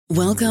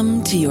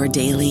Welcome to your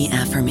daily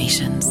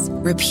affirmations.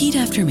 Repeat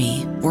after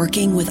me.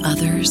 Working with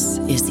others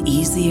is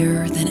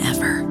easier than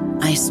ever.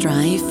 I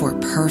strive for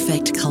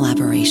perfect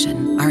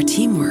collaboration. Our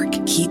teamwork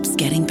keeps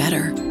getting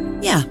better.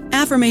 Yeah,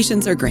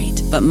 affirmations are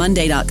great, but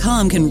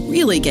Monday.com can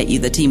really get you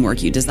the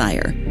teamwork you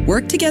desire.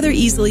 Work together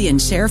easily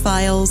and share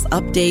files,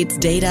 updates,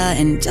 data,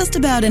 and just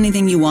about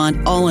anything you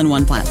want all in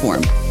one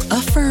platform.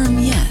 Affirm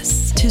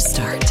yes to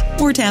start,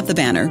 or tap the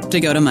banner to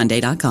go to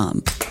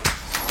Monday.com.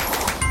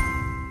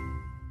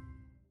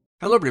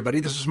 Hello, everybody.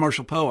 This is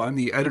Marshall Poe. I'm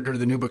the editor of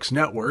the New Books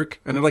Network,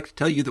 and I'd like to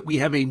tell you that we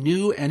have a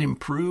new and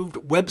improved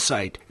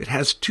website. It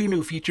has 2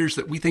 new features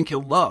that we think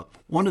you'll love.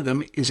 One of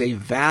them is a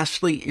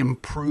vastly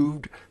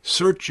improved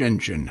search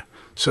engine,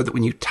 so that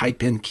when you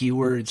type in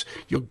keywords,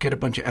 you'll get a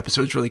bunch of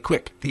episodes really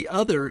quick. The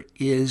other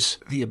is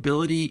the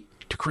ability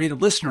to create a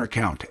listener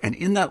account, and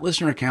in that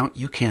listener account,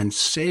 you can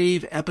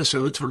save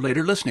episodes for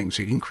later listening,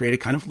 so you can create a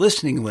kind of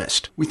listening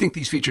list. We think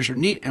these features are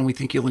neat, and we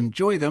think you'll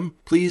enjoy them.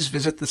 Please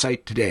visit the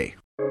site today.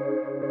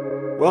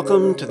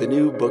 Welcome to the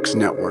New Books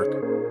Network.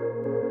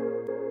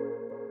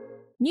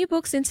 New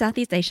Books in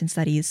Southeast Asian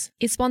Studies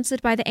is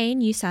sponsored by the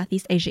ANU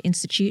Southeast Asia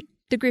Institute,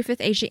 the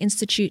Griffith Asia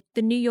Institute,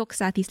 the New York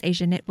Southeast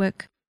Asia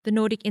Network, the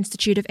Nordic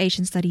Institute of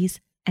Asian Studies,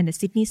 and the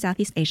Sydney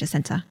Southeast Asia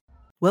Centre.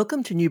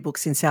 Welcome to New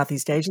Books in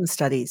Southeast Asian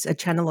Studies, a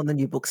channel on the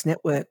New Books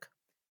Network.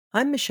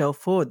 I'm Michelle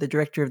Ford, the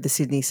Director of the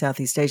Sydney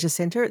Southeast Asia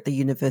Centre at the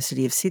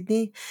University of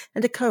Sydney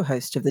and a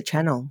co-host of the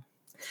channel.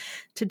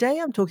 Today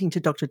I'm talking to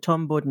Dr.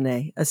 Tom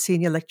Baudinette, a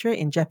Senior Lecturer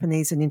in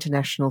Japanese and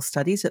International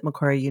Studies at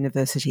Macquarie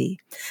University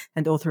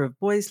and author of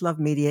Boys Love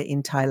Media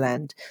in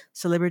Thailand,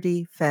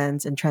 Celebrity,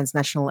 Fans and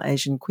Transnational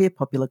Asian Queer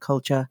Popular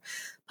Culture,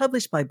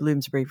 published by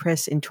Bloomsbury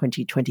Press in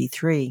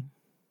 2023.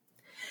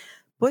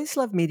 Boys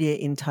Love Media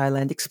in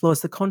Thailand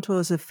explores the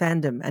contours of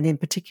fandom and in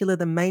particular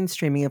the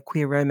mainstreaming of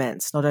queer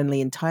romance, not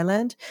only in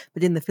Thailand,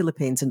 but in the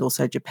Philippines and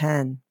also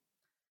Japan.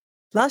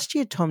 Last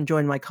year, Tom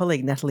joined my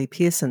colleague Natalie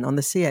Pearson on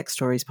the SEAC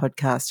Stories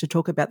podcast to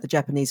talk about the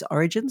Japanese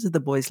origins of the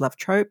boys love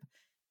trope,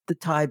 the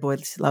Thai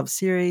boys love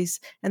series,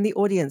 and the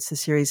audience the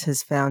series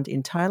has found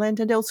in Thailand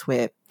and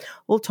elsewhere,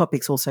 all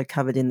topics also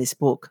covered in this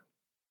book.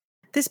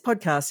 This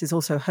podcast is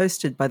also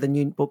hosted by the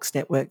New Books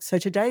Network, so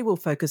today we'll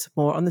focus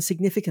more on the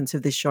significance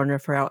of this genre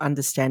for our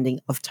understanding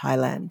of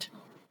Thailand.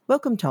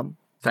 Welcome, Tom.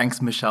 Thanks,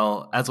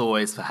 Michelle, as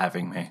always, for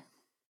having me.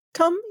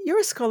 Tom, you're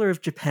a scholar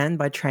of Japan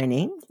by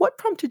training. What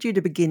prompted you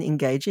to begin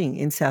engaging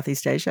in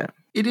Southeast Asia?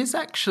 It is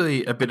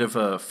actually a bit of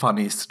a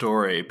funny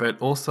story, but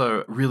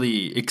also a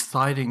really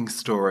exciting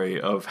story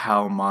of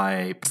how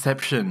my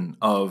perception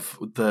of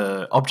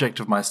the object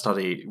of my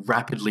study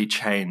rapidly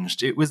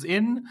changed. It was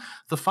in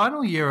the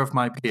final year of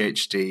my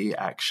PhD,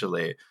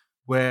 actually,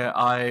 where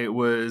I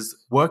was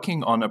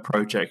working on a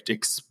project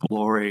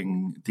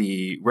exploring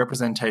the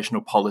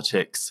representational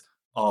politics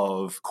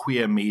of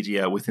queer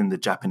media within the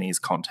Japanese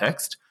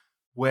context,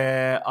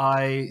 where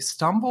I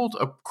stumbled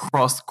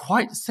across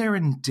quite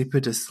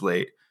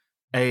serendipitously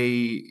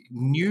a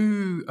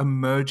new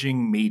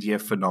emerging media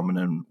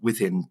phenomenon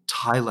within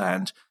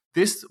Thailand.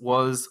 This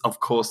was, of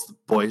course,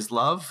 Boys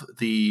Love,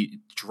 the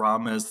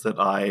dramas that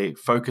I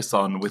focus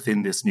on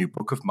within this new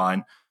book of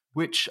mine,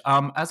 which,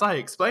 as I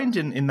explained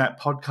in that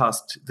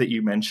podcast that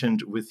you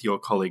mentioned with your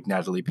colleague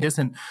Natalie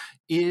Pearson,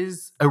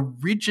 is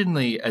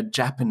originally a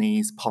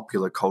Japanese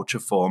popular culture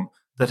form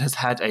that has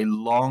had a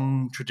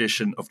long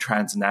tradition of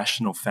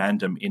transnational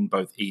fandom in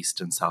both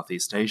East and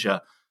Southeast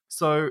Asia.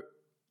 So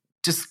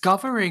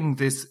discovering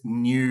this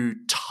new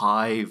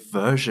Thai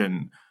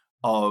version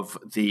of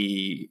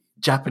the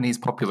Japanese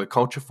popular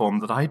culture form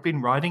that I had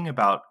been writing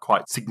about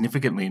quite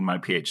significantly in my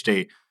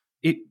PhD,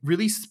 it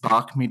really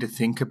sparked me to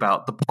think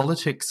about the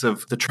politics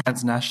of the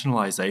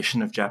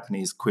transnationalization of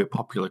Japanese queer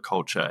popular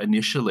culture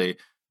initially.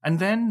 And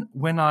then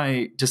when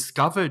I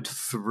discovered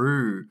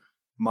through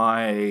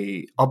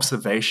my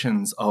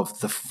observations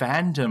of the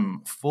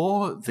fandom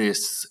for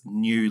this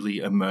newly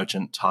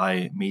emergent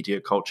Thai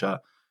media culture,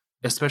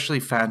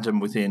 especially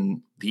fandom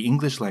within the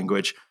English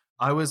language,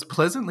 I was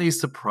pleasantly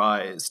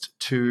surprised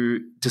to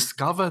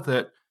discover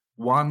that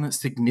one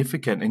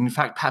significant, and in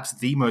fact, perhaps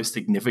the most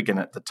significant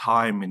at the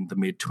time in the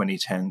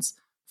mid-2010s,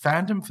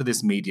 fandom for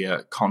this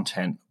media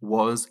content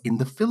was in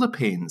the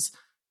Philippines.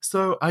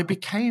 So I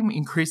became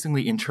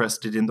increasingly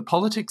interested in the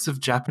politics of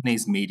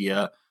Japanese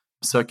media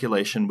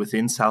circulation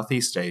within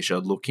Southeast Asia,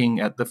 looking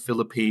at the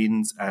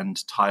Philippines and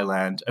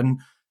Thailand, and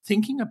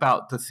thinking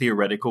about the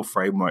theoretical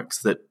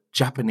frameworks that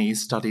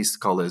Japanese studies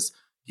scholars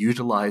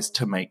utilize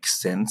to make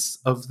sense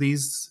of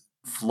these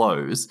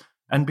flows,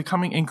 and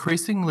becoming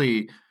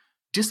increasingly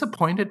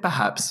disappointed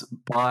perhaps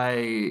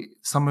by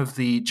some of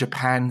the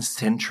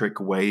Japan-centric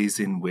ways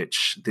in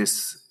which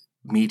this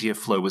media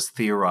flow was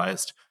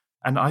theorized.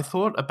 And I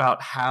thought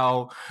about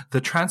how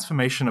the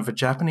transformation of a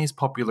Japanese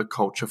popular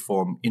culture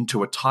form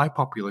into a Thai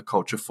popular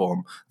culture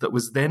form that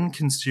was then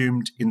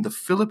consumed in the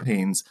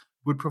Philippines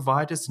would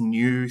provide us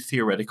new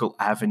theoretical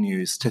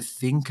avenues to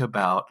think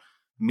about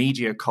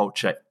media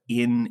culture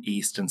in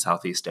East and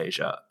Southeast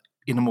Asia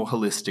in a more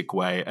holistic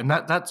way. And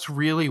that's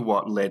really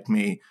what led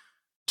me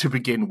to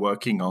begin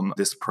working on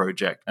this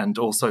project, and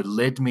also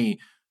led me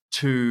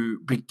to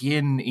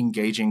begin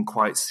engaging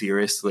quite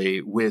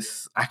seriously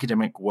with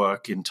academic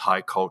work in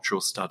Thai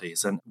cultural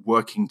studies and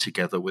working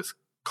together with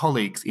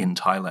colleagues in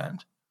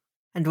Thailand.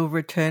 And we'll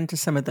return to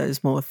some of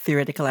those more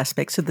theoretical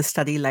aspects of the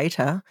study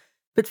later.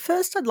 But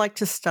first, I'd like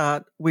to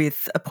start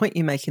with a point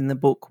you make in the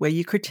book where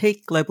you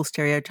critique global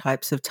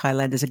stereotypes of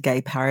Thailand as a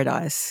gay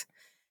paradise.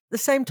 At the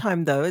same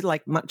time, though,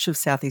 like much of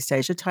Southeast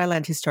Asia,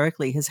 Thailand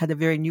historically has had a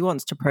very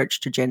nuanced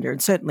approach to gender,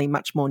 and certainly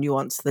much more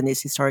nuanced than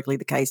is historically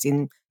the case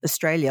in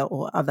Australia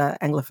or other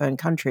Anglophone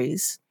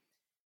countries.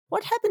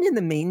 What happened in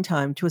the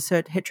meantime to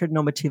assert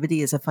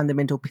heteronormativity as a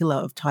fundamental pillar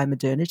of Thai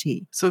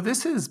modernity? So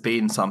this has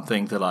been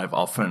something that I've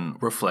often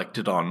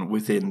reflected on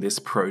within this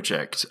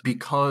project,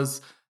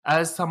 because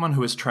as someone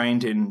who is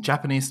trained in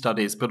Japanese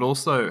studies, but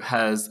also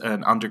has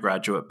an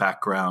undergraduate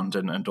background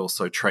and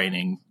also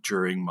training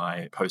during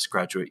my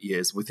postgraduate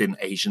years within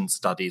Asian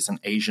studies and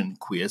Asian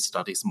queer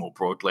studies more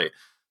broadly,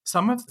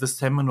 some of the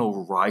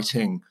seminal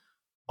writing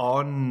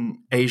on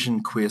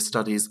Asian queer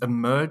studies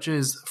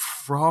emerges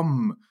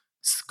from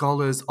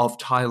scholars of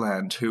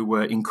Thailand who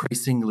were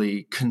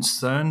increasingly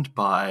concerned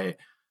by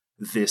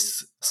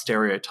this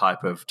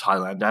stereotype of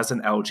Thailand as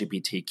an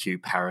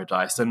LGBTQ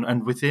paradise.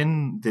 And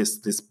within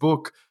this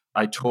book,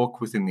 I talk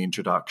within the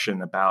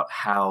introduction about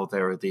how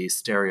there are these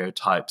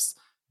stereotypes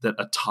that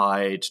are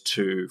tied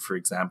to, for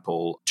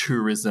example,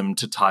 tourism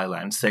to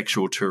Thailand,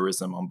 sexual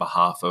tourism on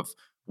behalf of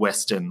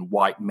Western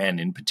white men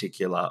in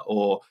particular,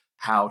 or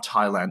how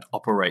Thailand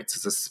operates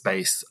as a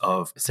space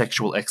of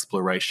sexual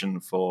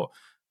exploration for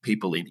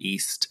people in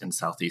East and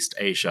Southeast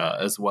Asia,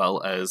 as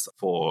well as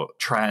for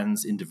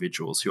trans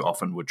individuals who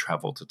often would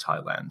travel to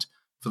Thailand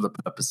for the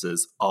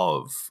purposes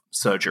of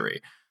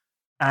surgery.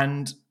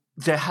 And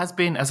there has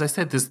been, as I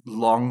said, this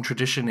long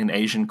tradition in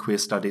Asian queer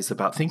studies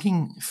about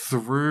thinking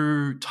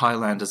through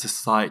Thailand as a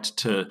site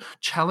to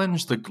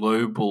challenge the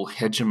global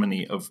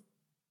hegemony of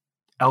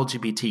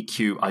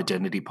LGBTQ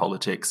identity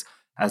politics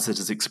as it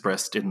is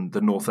expressed in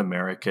the North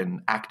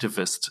American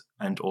activist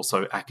and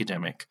also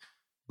academic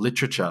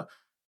literature.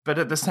 But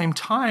at the same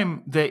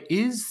time, there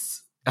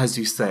is, as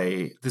you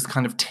say, this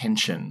kind of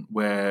tension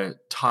where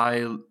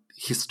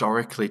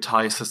historically,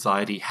 Thai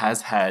society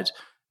has had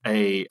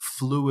a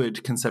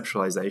fluid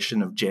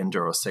conceptualization of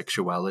gender or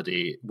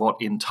sexuality, what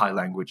in Thai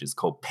language is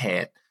called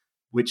pet,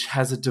 which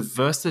has a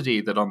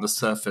diversity that on the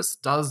surface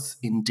does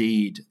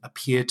indeed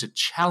appear to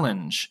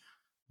challenge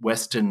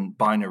Western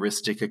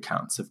binaristic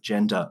accounts of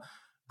gender.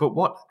 But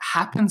what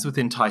happens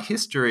within Thai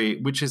history,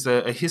 which is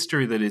a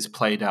history that is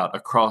played out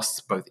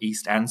across both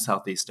East and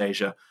Southeast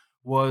Asia,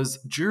 was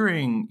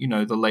during,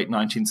 the late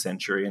 19th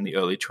century and the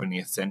early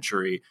 20th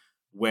century,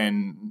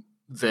 when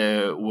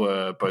there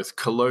were both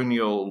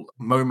colonial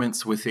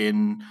moments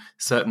within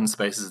certain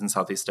spaces in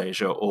Southeast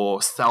Asia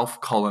or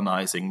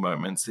self-colonizing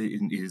moments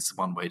is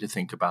one way to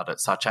think about it,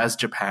 such as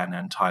Japan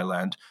and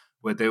Thailand,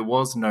 where there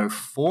was no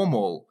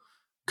formal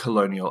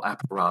colonial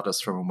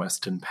apparatus from a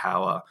Western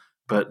power,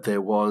 but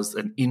there was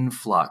an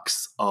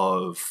influx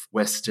of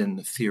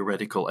Western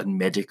theoretical and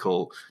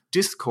medical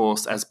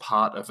discourse as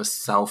part of a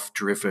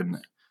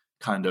self-driven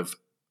kind of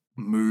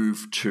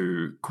move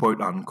to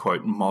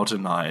quote-unquote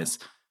modernize.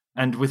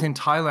 And within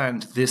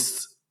Thailand,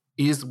 this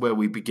is where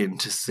we begin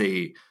to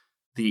see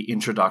the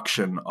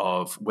introduction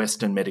of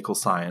Western medical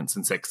science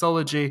and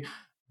sexology,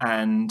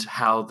 and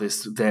how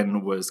this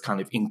then was kind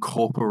of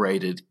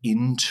incorporated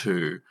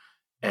into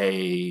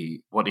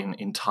what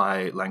in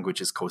Thai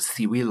language is called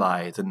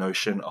sivilai, the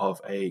notion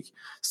of a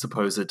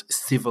supposed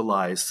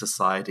civilized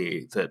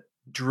society that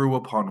drew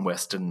upon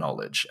Western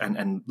knowledge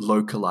and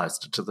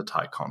localized it to the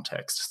Thai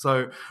context.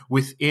 So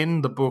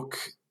within the book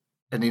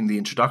and in the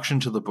introduction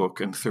to the book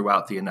and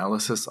throughout the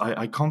analysis,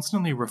 I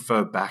constantly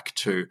refer back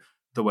to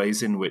the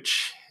ways in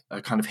which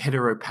a kind of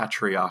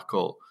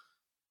heteropatriarchal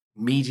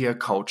media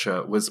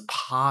culture was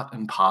part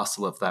and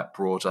parcel of that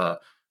broader,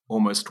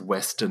 almost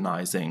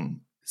westernizing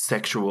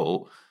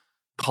sexual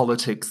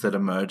politics that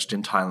emerged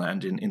in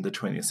Thailand in the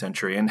 20th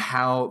century, and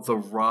how the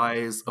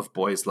rise of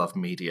boys love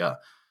media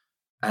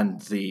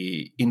and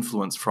the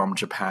influence from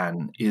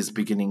Japan is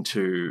beginning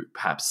to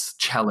perhaps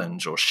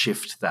challenge or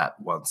shift that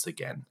once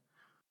again.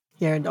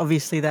 Yeah, and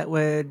obviously that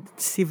word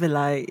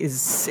civilai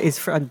is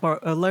from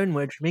a loan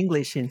word from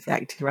English, in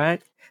fact,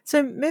 right?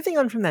 So moving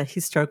on from that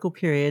historical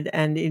period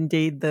and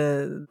indeed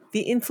the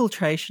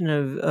infiltration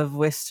of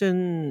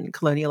Western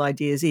colonial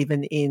ideas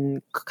even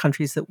in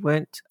countries that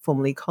weren't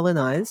formally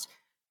colonized,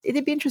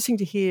 it'd be interesting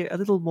to hear a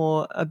little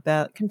more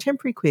about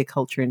contemporary queer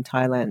culture in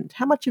Thailand.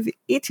 How much of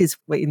it is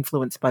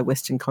influenced by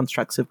Western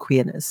constructs of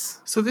queerness?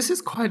 So this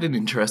is quite an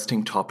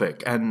interesting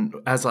topic. And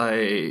as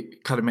I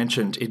kind of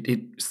mentioned,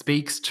 it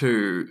speaks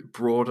to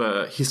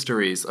broader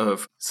histories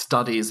of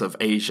studies of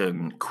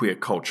Asian queer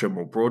culture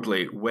more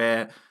broadly,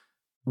 where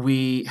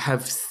we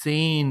have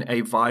seen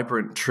a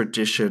vibrant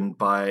tradition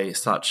by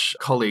such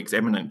colleagues,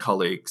 eminent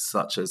colleagues,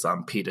 such as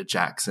Peter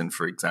Jackson,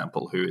 for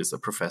example, who is a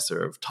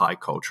professor of Thai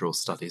cultural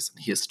studies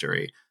and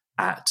history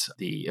at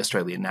the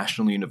Australian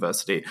National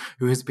University,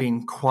 who has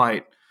been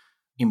quite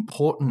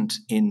important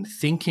in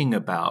thinking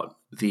about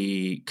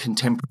the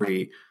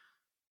contemporary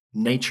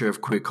nature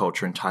of queer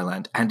culture in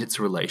Thailand and its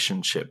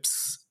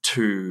relationships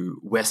to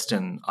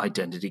Western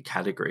identity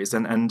categories.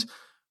 And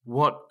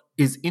what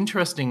is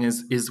interesting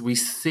is we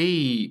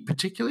see,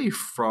 particularly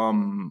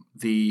from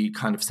the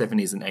kind of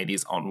 70s and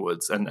 80s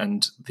onwards,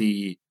 and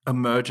the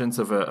emergence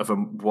of a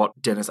what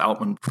Dennis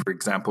Altman, for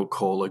example,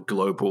 call a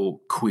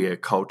global queer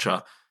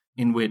culture,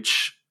 in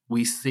which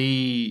we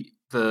see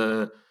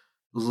the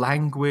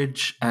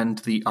language and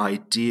the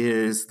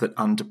ideas that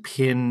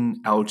underpin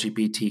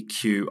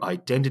LGBTQ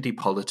identity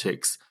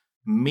politics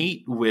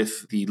meet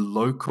with the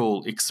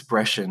local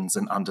expressions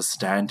and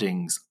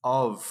understandings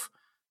of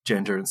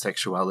gender and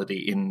sexuality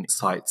in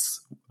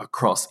sites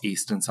across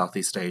East and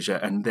Southeast Asia,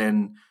 and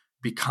then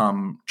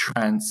become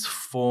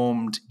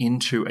transformed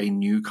into a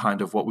new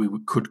kind of what we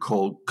could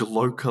call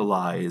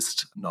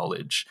glocalized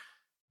knowledge.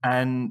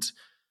 And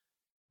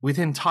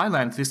within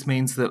Thailand, this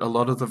means that a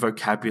lot of the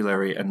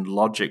vocabulary and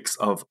logics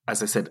of,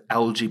 as I said,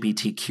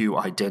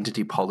 LGBTQ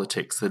identity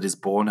politics that is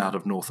born out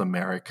of North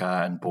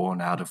America and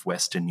born out of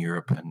Western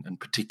Europe, and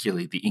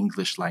particularly the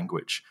English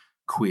language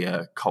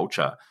queer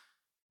culture,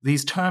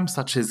 these terms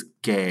such as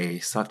gay,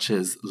 such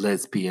as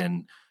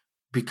lesbian,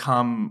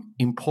 become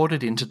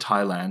imported into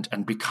Thailand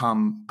and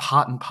become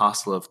part and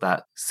parcel of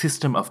that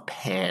system of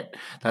paired,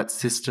 that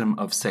system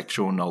of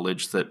sexual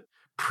knowledge that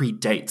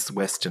predates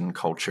Western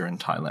culture in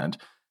Thailand.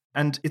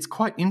 And it's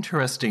quite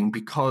interesting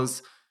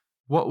because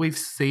what we've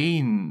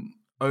seen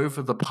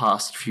over the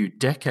past few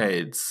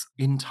decades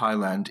in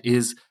Thailand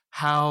is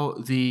how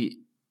the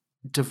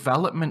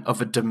development of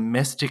a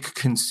domestic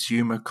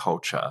consumer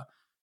culture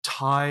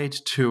tied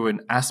to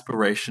an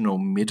aspirational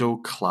middle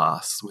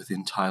class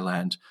within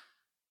Thailand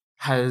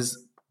has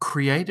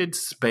created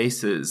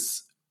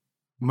spaces,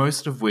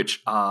 most of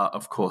which are,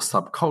 of course,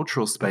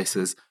 subcultural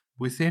spaces,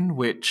 within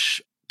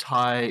which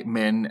Thai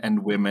men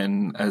and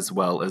women, as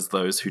well as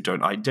those who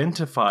don't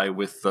identify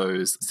with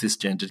those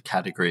cisgendered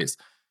categories,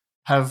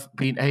 have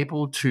been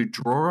able to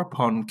draw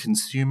upon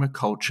consumer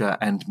culture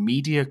and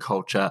media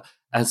culture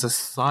as a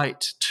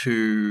site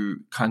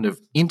to kind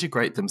of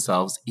integrate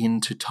themselves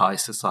into Thai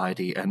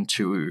society and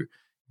to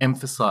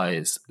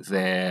emphasize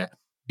their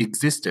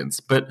existence.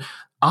 But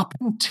up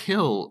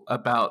until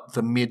about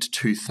the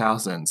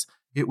mid-2000s,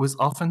 it was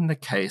often the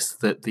case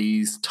that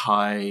these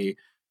Thai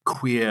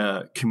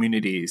queer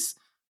communities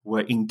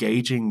were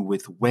engaging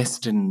with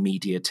Western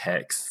media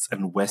texts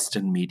and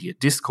Western media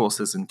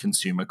discourses and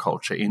consumer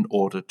culture in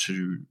order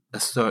to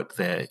assert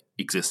their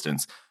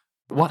existence.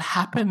 What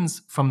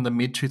happens from the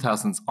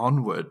mid-2000s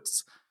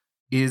onwards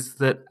is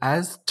that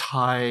as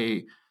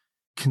Thai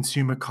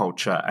consumer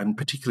culture, and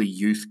particularly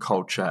youth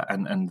culture,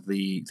 and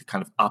the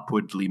kind of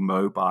upwardly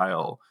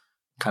mobile,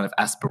 kind of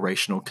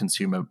aspirational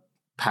consumer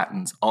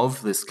patterns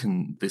of this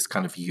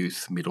kind of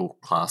youth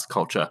middle-class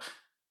culture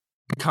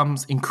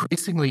becomes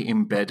increasingly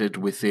embedded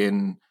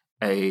within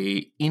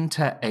a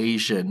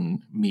inter-Asian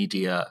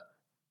media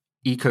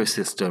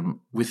ecosystem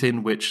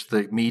within which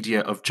the media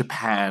of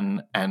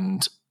Japan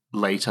and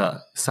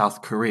later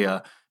South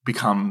Korea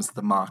becomes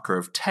the marker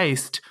of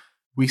taste,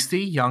 we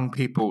see young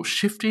people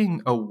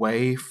shifting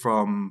away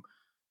from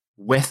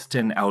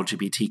Western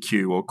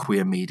LGBTQ or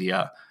queer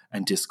media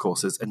and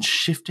discourses and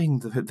shifting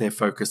their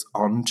focus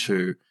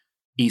onto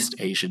East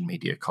Asian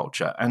media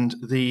culture. And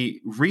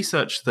the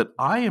research that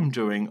I am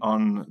doing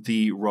on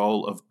the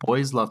role of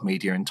boys love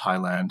media in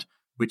Thailand,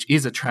 which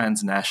is a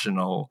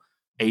transnational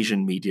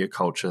Asian media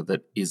culture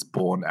that is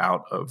born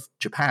out of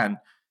Japan,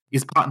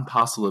 is part and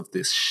parcel of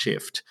this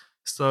shift.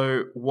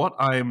 So what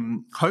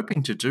I'm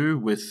hoping to do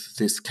with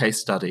this case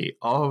study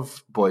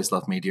of boys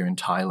love media in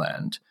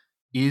Thailand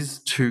is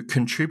to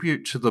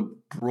contribute to the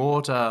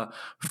broader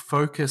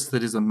focus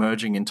that is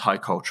emerging in Thai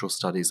cultural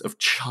studies of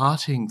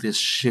charting this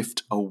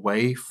shift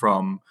away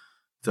from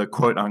the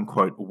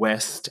quote-unquote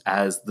West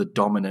as the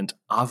dominant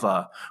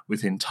other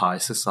within Thai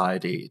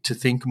society, to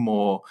think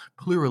more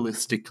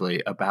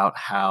pluralistically about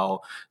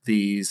how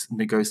these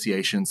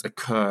negotiations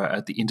occur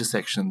at the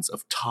intersections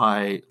of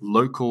Thai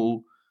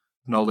local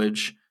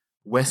knowledge,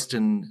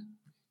 Western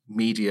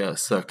media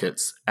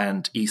circuits,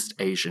 and East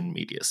Asian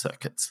media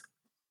circuits.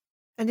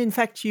 And in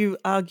fact, you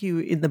argue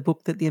in the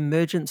book that the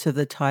emergence of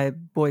the Thai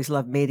boys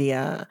love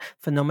media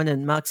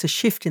phenomenon marks a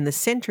shift in the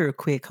centre of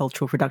queer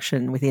cultural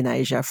production within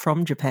Asia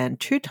from Japan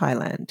to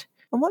Thailand.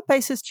 On what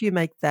basis do you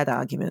make that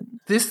argument?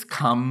 This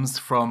comes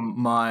from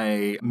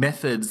my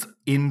methods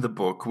in the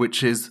book,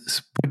 which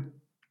is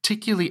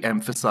particularly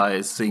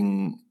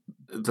emphasizing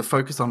the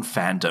focus on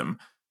fandom.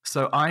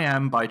 So I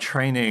am, by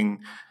training,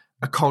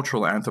 a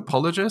cultural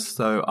anthropologist,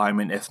 so I'm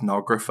an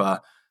ethnographer.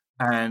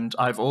 And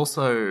I've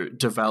also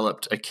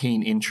developed a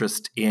keen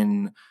interest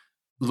in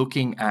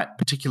looking at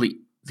particularly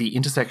the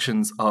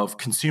intersections of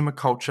consumer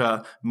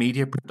culture,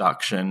 media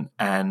production,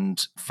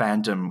 and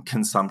fandom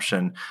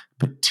consumption,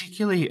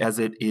 particularly as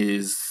it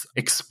is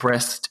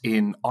expressed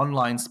in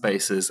online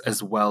spaces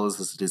as well as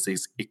it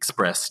is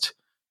expressed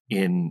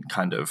in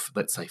kind of,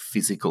 let's say,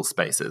 physical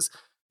spaces.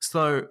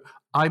 So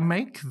I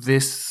make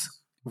this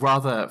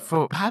rather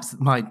for perhaps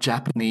my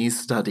Japanese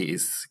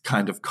studies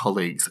kind of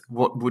colleagues,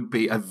 what would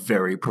be a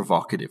very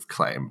provocative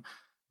claim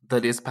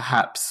that is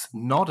perhaps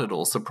not at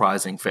all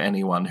surprising for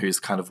anyone who's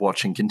kind of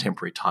watching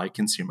contemporary Thai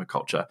consumer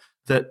culture,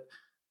 that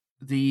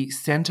the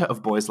center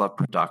of boys' love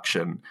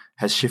production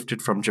has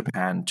shifted from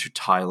Japan to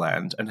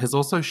Thailand and has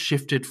also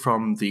shifted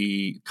from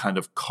the kind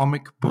of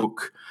comic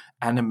book,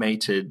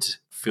 animated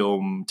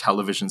film,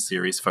 television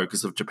series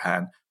focus of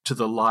Japan to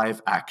the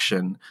live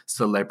action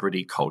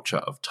celebrity culture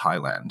of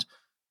Thailand.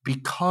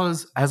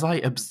 Because as I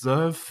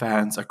observe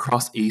fans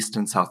across East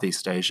and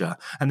Southeast Asia,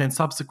 and then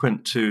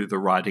subsequent to the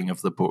writing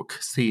of the book,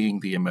 seeing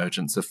the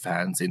emergence of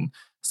fans in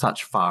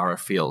such far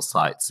afield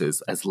sites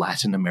as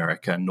Latin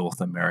America, North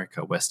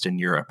America, Western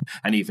Europe,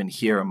 and even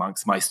here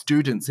amongst my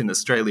students in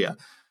Australia,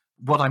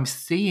 what I'm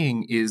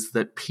seeing is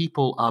that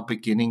people are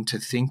beginning to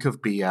think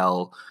of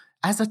BL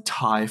as a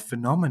Thai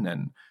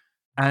phenomenon.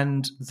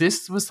 And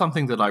this was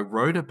something that I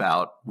wrote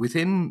about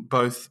within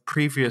both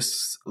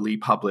previously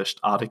published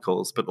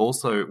articles, but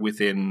also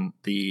within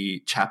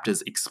the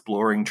chapters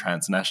exploring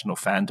transnational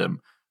fandom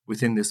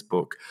within this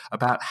book,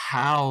 about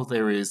how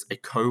there is a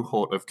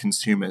cohort of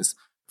consumers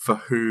for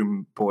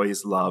whom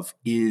boys' love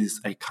is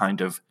a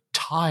kind of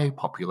Thai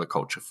popular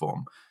culture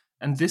form.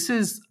 And this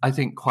is, I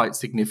think, quite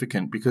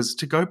significant because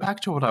to go back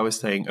to what I was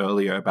saying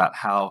earlier about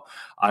how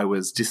I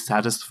was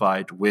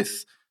dissatisfied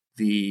with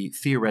the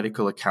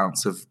theoretical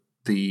accounts of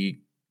the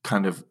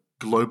kind of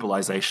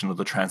globalization of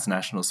the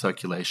transnational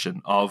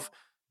circulation of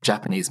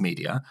Japanese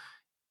media,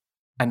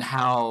 and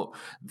how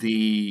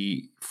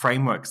the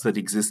frameworks that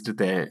existed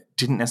there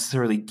didn't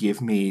necessarily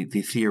give me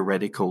the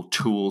theoretical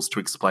tools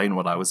to explain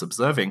what I was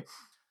observing.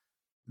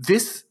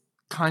 This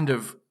kind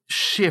of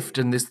shift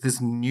and this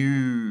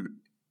new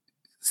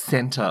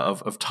center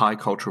of Thai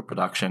cultural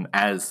production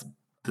as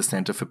the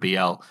center for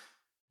BL,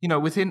 you know,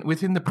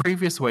 within the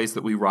previous ways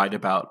that we write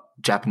about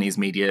Japanese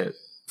media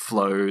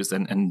flows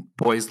and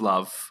boys'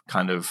 love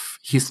kind of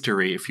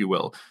history, if you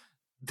will,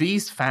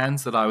 these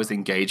fans that I was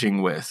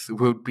engaging with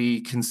would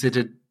be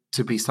considered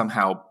to be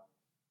somehow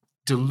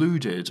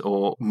deluded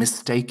or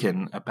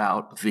mistaken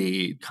about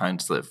the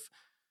kinds of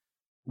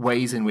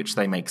ways in which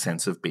they make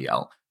sense of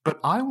BL.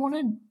 But I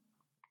wanted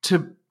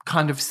to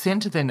kind of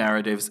center their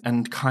narratives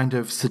and kind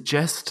of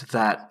suggest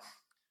that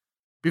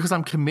because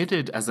I'm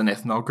committed as an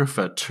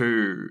ethnographer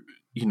to,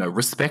 you know,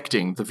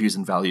 respecting the views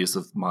and values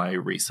of my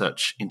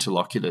research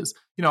interlocutors,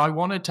 you know, I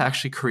wanted to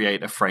actually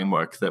create a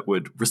framework that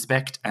would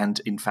respect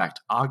and, in fact,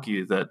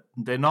 argue that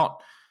they're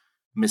not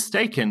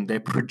mistaken, they're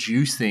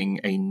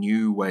producing a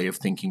new way of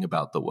thinking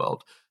about the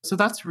world. So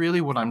that's really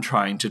what I'm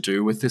trying to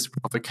do with this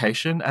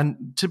provocation.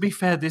 And to be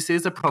fair, this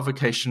is a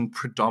provocation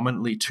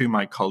predominantly to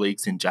my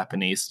colleagues in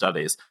Japanese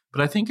studies,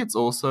 but I think it's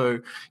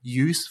also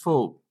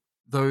useful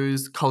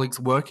those colleagues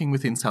working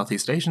within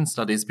Southeast Asian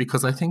studies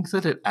because I think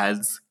that it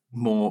adds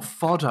more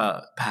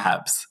fodder,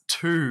 perhaps,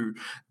 to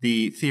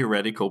the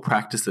theoretical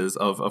practices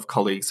of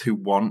colleagues who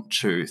want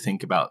to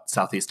think about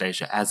Southeast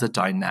Asia as a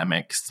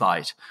dynamic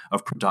site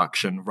of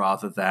production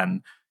rather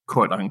than,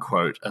 quote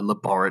unquote, a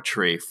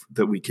laboratory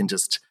that we can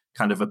just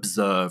kind of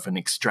observe and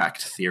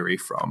extract theory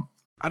from.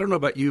 I don't know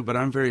about you, but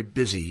I'm very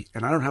busy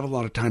and I don't have a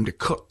lot of time to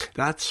cook.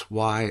 That's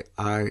why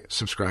I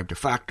subscribe to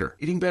Factor.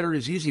 Eating better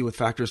is easy with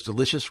Factor's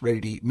delicious,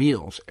 ready-to-eat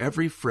meals.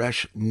 Every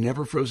fresh,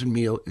 never frozen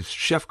meal is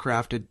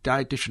chef-crafted,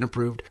 dietitian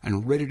approved,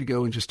 and ready to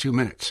go in just 2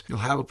 minutes. You'll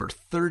have over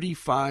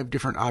 35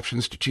 different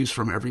options to choose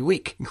from every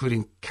week,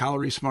 including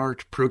Calorie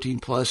Smart, Protein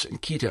Plus,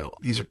 and Keto.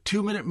 These are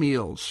 2-minute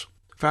meals.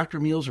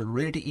 Factor meals are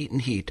ready to eat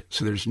and heat,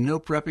 so there's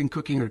no prepping,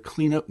 cooking, or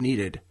cleanup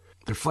needed.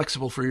 They're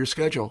flexible for your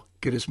schedule.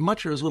 Get as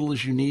much or as little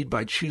as you need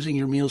by choosing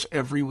your meals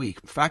every week.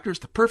 Factor's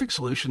the perfect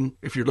solution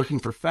if you're looking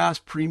for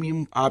fast,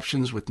 premium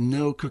options with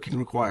no cooking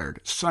required.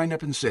 Sign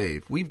up and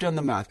save. We've done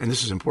the math, and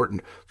this is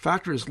important.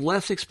 Factor is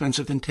less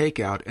expensive than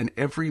takeout, and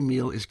every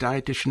meal is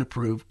dietitian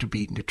approved to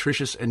be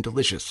nutritious and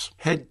delicious.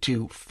 Head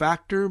to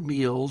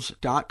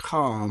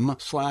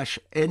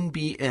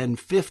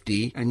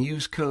factormeals.com/NBN50 and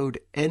use code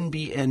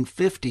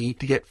NBN50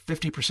 to get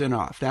 50%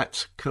 off.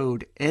 That's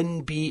code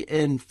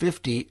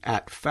NBN50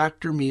 at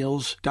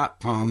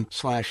factormeals.com/NBN50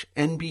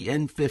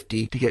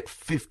 to get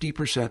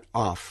 50%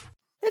 off.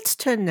 Let's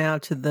turn now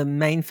to the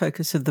main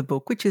focus of the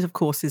book, which is, of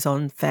course, is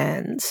on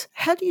fans.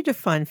 How do you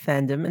define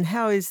fandom, and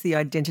how is the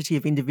identity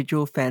of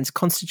individual fans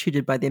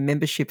constituted by their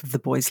membership of the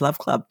Boys Love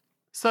Club?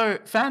 So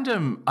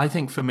fandom, I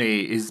think for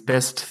me, is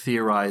best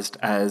theorized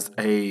as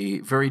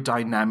a very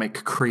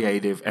dynamic,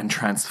 creative, and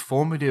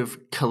transformative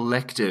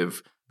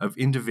collective of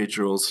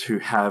individuals who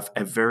have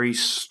a very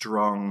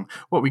strong,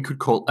 what we could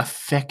call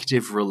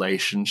affective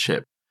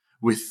relationship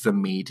with the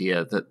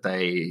media that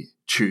they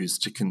choose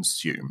to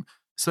consume.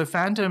 So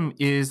fandom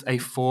is a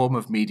form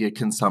of media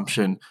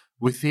consumption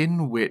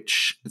within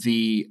which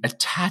the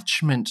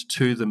attachment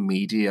to the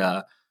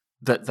media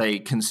that they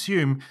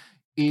consume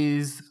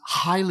is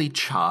highly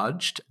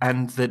charged,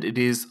 and that it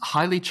is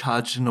highly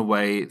charged in a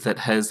way that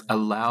has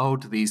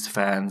allowed these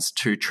fans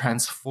to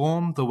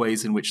transform the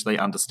ways in which they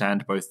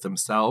understand both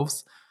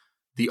themselves,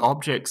 the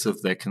objects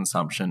of their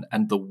consumption,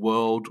 and the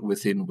world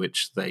within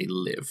which they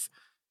live.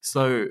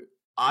 So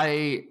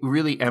I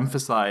really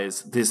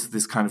emphasize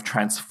this kind of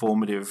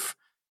transformative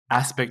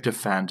aspect of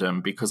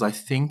fandom because I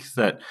think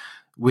that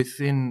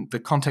within the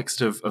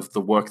context of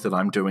the work that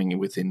I'm doing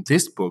within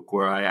this book,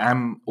 where I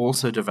am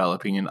also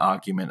developing an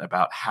argument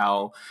about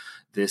how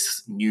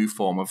this new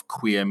form of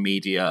queer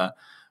media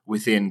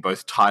within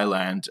both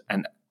Thailand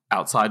and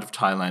outside of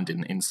Thailand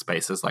in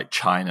spaces like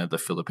China, the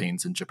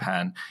Philippines, and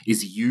Japan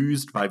is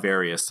used by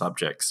various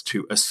subjects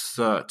to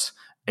assert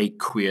a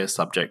queer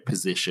subject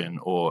position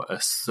or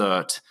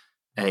assert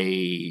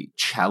a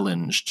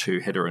challenge to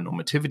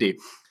heteronormativity.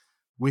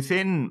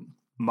 Within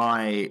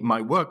my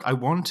work, I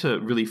want to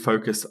really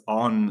focus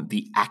on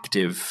the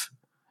active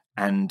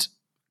and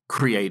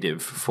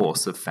creative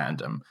force of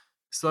fandom.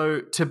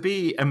 So to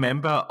be a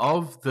member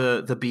of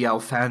the BL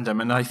fandom,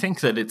 and I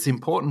think that it's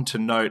important to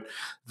note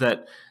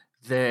that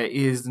there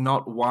is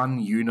not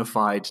one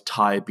unified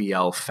Thai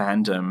BL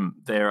fandom.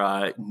 There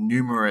are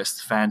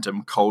numerous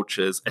fandom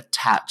cultures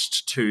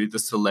attached to the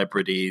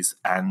celebrities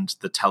and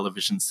the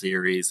television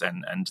series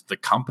and the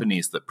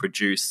companies that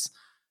produce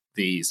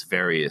these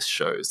various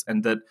shows.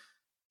 And that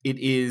it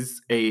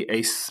is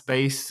a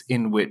space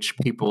in which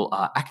people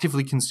are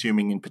actively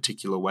consuming in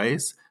particular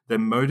ways. They're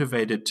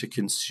motivated to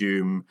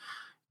consume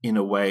in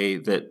a way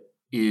that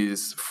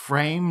is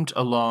framed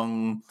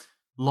along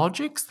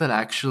logics that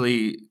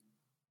actually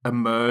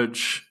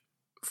emerge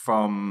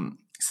from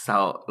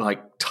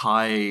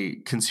Thai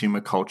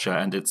consumer culture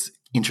and its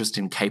interest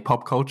in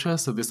K-pop culture.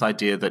 So this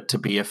idea that to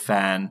be a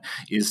fan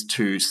is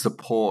to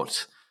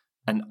support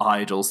an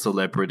idol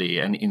celebrity,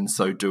 and in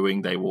so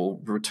doing, they will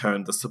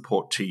return the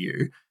support to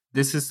you.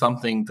 This is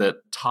something that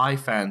Thai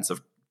fans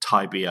of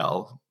Thai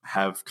BL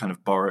have kind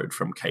of borrowed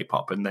from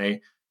K-pop, and they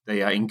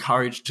are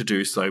encouraged to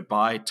do so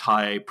by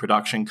Thai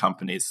production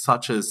companies,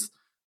 such as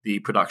the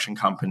production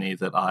company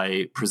that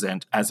I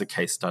present as a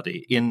case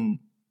study in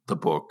the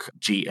book,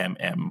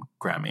 GMM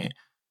Grammy,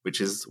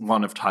 which is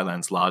one of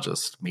Thailand's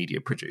largest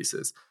media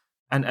producers.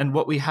 And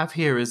what we have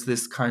here is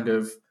this kind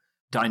of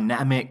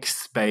dynamic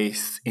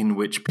space in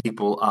which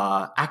people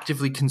are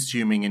actively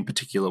consuming in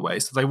particular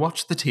ways. So they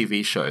watch the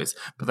TV shows,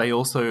 but they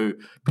also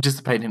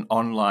participate in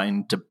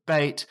online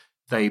debate.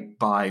 They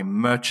buy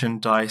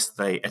merchandise.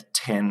 They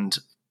attend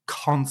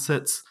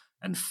concerts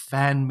and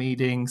fan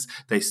meetings.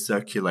 They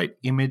circulate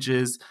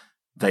images.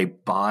 They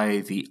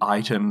buy the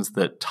items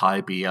that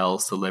Thai BL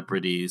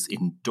celebrities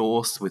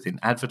endorse within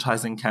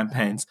advertising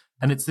campaigns.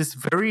 And it's this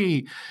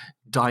very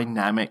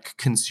dynamic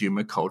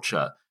consumer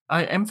culture.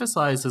 I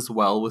emphasize as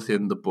well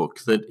within the book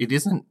that it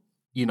isn't,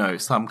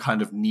 some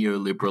kind of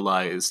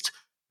neoliberalized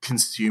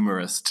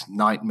consumerist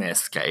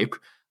nightmarescape.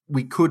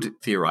 We could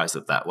theorize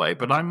it that way,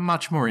 but I'm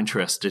much more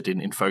interested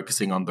in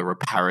focusing on the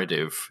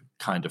reparative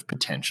kind of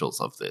potentials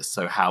of this.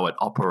 So how it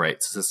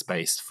operates as a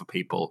space for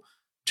people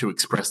to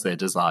express their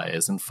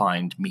desires and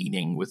find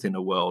meaning within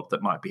a world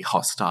that might be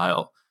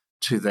hostile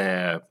to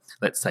their,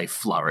 let's say,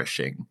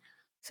 flourishing.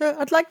 So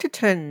I'd like to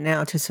turn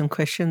now to some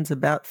questions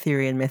about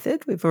theory and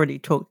method. We've already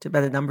talked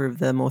about a number of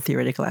the more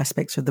theoretical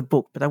aspects of the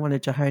book, but I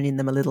wanted to hone in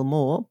them a little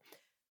more.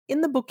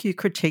 In the book, you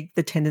critique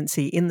the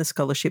tendency in the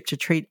scholarship to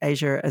treat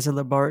Asia as a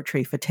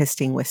laboratory for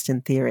testing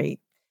Western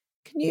theory.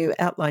 Can you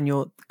outline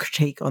your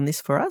critique on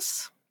this for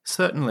us?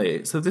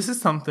 Certainly. So this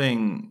is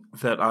something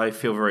that I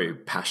feel very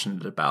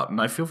passionate about, and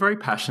I feel very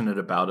passionate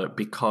about it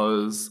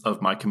because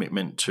of my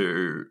commitment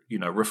to,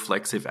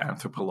 reflexive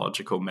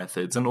anthropological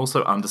methods, and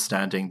also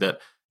understanding that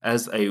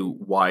as a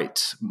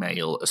white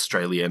male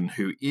Australian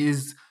who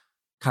is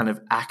kind of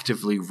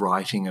actively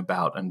writing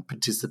about and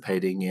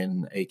participating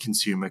in a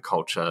consumer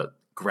culture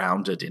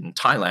grounded in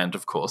Thailand,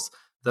 of course,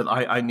 that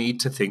I need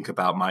to think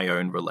about my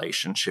own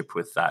relationship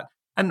with that.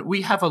 And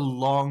we have a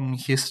long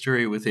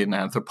history within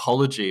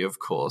anthropology, of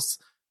course,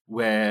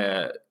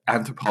 where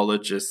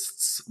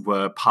anthropologists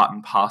were part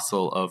and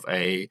parcel of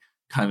a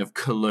kind of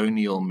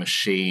colonial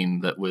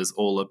machine that was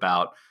all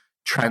about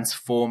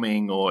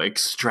transforming or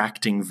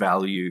extracting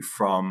value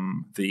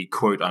from the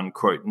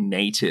quote-unquote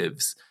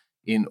natives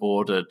in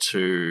order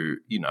to,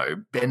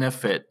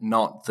 benefit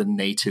not the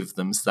native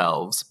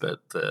themselves,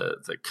 but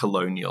the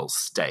colonial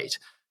state.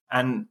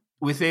 And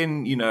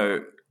within,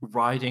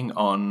 writing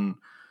on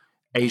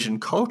Asian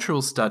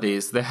cultural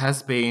studies, there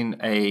has been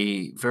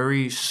a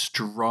very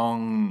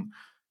strong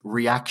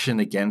reaction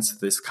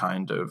against this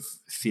kind of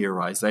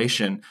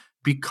theorization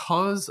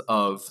because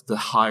of the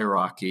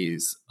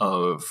hierarchies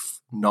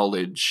of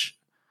knowledge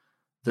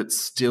that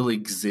still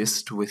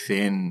exist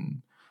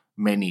within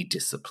many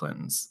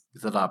disciplines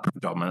that are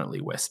predominantly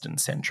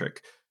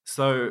Western-centric.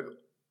 So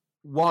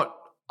what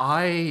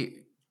I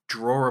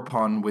draw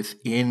upon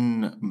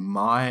within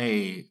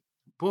my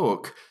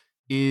book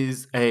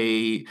is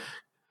a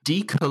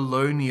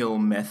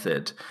decolonial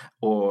method,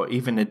 or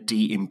even a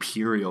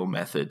de-imperial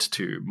method,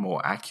 to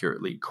more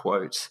accurately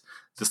quote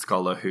the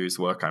scholar whose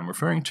work I'm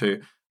referring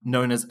to,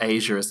 known as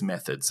Asia's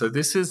method. So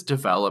this is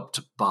developed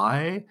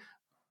by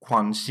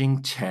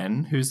Xing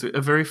Chen, who's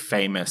a very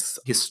famous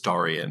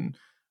historian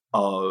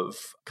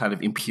of kind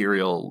of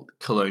imperial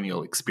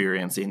colonial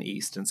experience in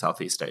East and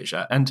Southeast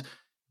Asia. And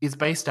is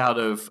based out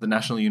of the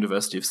National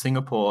University of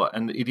Singapore,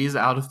 and it is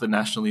out of the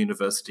National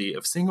University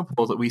of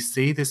Singapore that we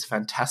see this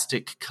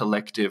fantastic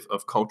collective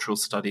of cultural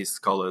studies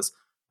scholars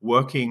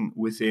working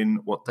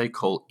within what they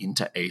call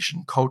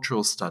inter-Asian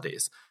cultural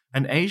studies.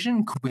 And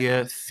Asian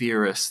queer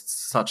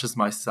theorists, such as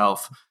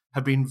myself,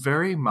 have been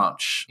very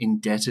much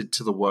indebted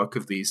to the work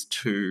of these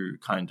two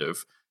kind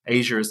of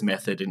Asia's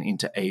method and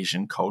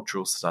inter-Asian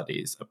cultural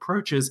studies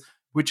approaches,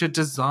 which are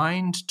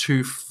designed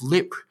to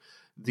flip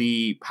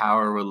the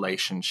power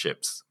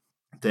relationships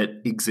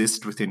that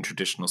exist within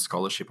traditional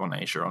scholarship on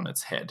Asia on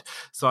its head.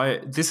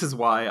 So this is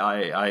why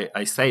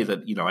I say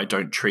that, I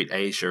don't treat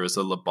Asia as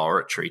a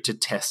laboratory to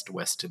test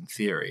Western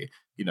theory,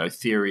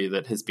 theory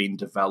that has been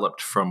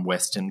developed from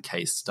Western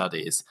case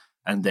studies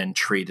and then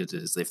treated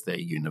as if they're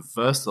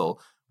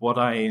universal. What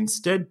I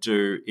instead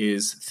do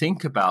is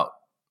think about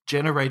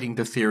generating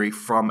the theory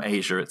from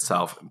Asia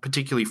itself,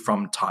 particularly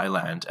from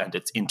Thailand and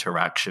its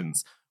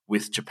interactions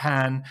with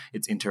Japan,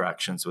 its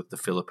interactions with the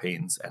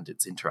Philippines, and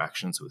its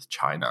interactions with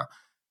China.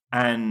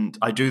 And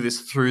I do this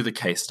through the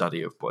case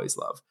study of Boys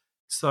Love.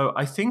 So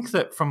I think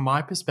that from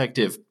my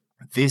perspective,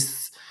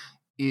 this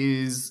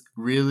is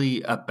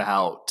really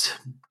about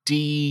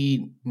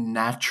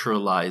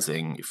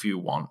denaturalizing, if you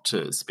want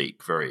to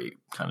speak very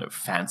kind of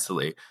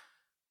fancily,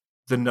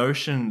 the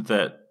notion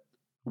that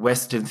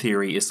Western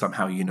theory is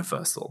somehow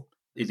universal.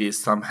 It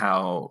is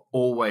somehow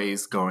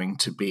always going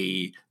to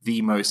be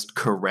the most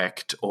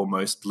correct or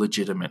most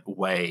legitimate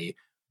way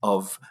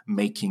of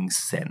making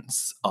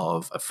sense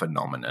of a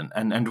phenomenon.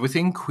 And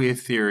within queer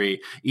theory,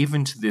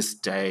 even to this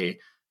day,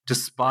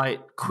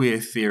 despite queer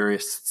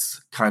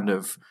theorists' kind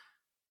of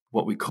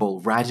what we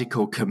call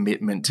radical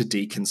commitment to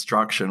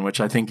deconstruction,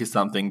 which I think is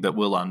something that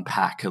we'll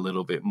unpack a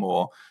little bit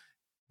more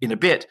in a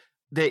bit,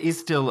 there is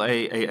still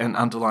an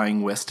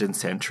underlying Western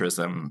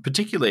centrism,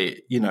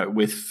 particularly,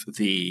 with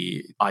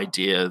the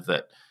idea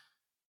that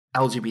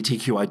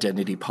LGBTQ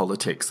identity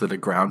politics that are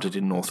grounded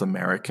in North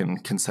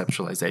American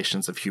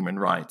conceptualizations of human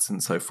rights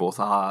and so forth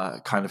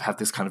have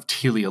this kind of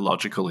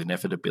teleological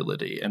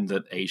inevitability, and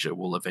that Asia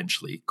will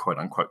eventually, quote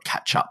unquote,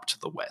 catch up to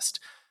the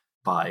West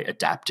by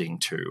adapting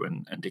to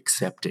and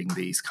accepting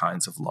these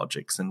kinds of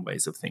logics and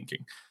ways of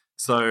thinking.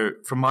 So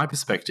from my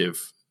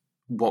perspective,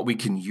 what we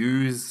can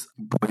use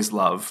Boys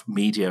Love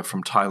media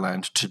from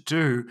Thailand to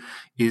do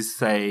is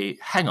say,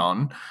 hang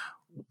on,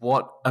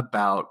 what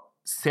about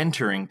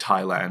centering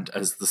Thailand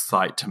as the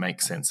site to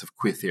make sense of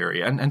queer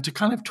theory? And to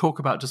kind of talk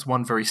about just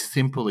one very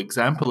simple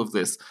example of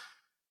this,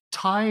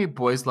 Thai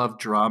Boys Love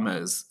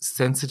dramas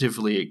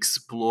sensitively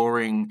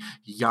exploring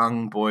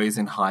young boys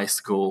in high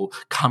school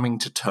coming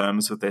to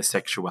terms with their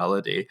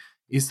sexuality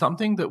is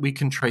something that we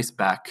can trace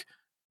back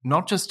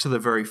not just to the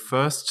very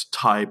first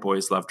Thai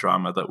Boys Love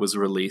drama that was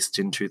released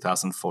in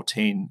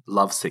 2014,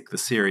 Lovesick the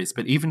series,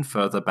 but even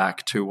further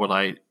back to what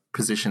I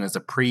position as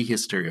a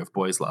prehistory of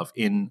Boys Love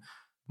in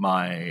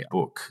my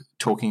book,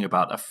 talking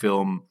about a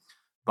film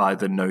by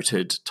the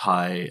noted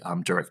Thai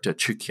director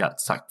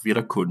Chukyat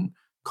Sakvirakun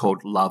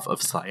called Love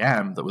of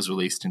Siam that was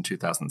released in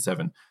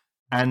 2007.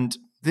 And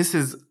this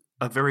is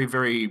a very,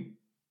 very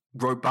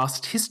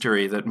robust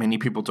history that many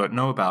people don't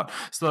know about.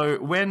 So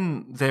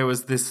when there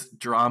was this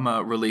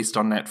drama released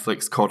on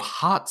Netflix called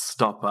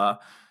Heartstopper,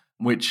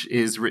 which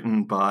is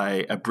written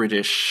by a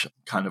British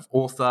kind of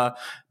author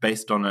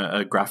based on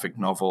a graphic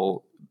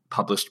novel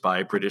published by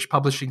a British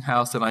publishing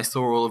house, and I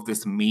saw all of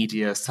this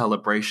media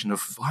celebration of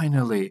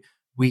finally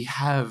we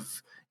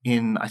have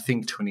in, I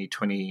think,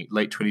 2020,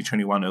 late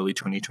 2021, early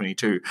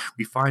 2022,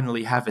 we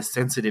finally have a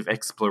sensitive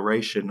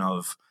exploration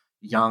of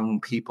young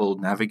people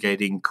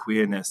navigating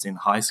queerness in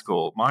high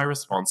school. My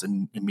response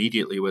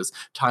immediately was,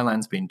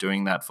 Thailand's been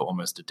doing that for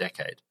almost a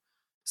decade.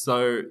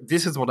 So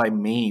this is what I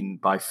mean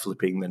by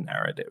flipping the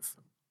narrative.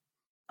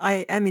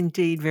 I am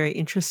indeed very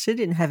interested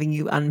in having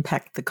you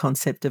unpack the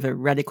concept of a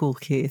radical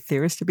queer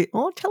theorist a bit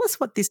more. Tell us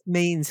what this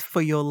means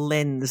for your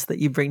lens that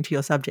you bring to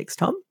your subjects,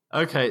 Tom.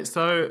 Okay,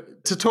 so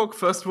to talk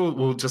first,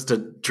 we'll just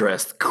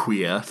address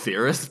queer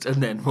theorist,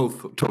 and then we'll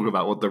talk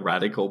about what the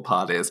radical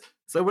part is.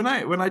 So when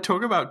I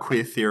talk about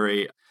queer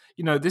theory,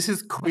 this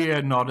is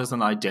queer not as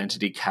an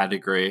identity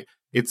category.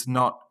 It's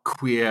not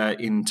queer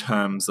in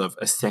terms of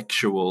a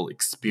sexual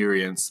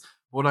experience.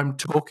 What I'm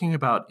talking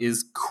about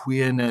is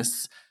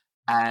queerness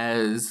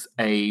as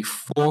a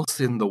force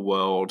in the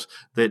world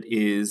that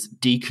is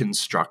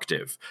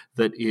deconstructive,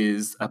 that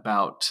is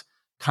about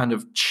kind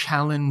of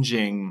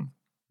challenging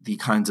the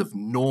kinds of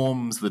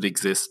norms that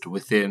exist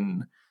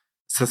within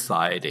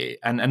society.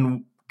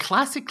 And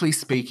classically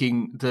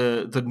speaking,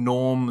 the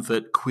norm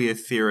that queer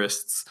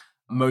theorists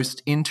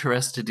most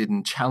interested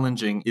in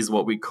challenging is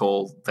what we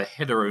call the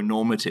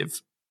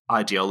heteronormative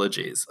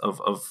ideologies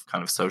of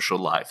kind of social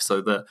life.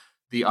 So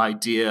the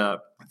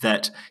idea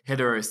that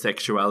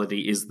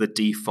heterosexuality is the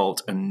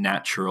default and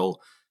natural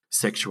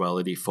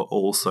sexuality for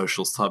all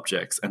social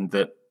subjects, and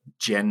that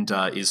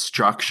gender is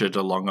structured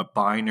along a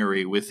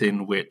binary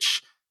within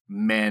which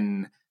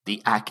men,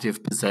 the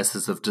active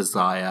possessors of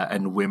desire,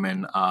 and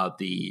women are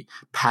the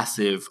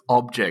passive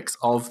objects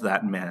of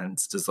that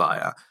man's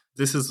desire.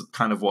 this is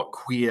kind of what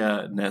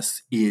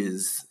queerness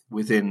is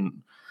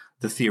within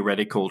the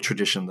theoretical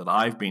tradition that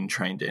I've been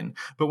trained in.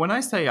 But when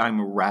I say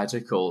I'm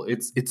radical,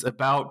 it's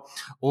about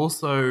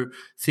also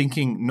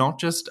thinking not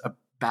just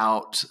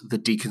about the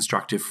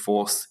deconstructive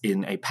force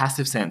in a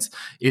passive sense.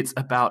 It's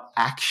about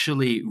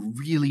actually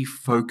really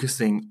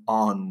focusing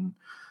on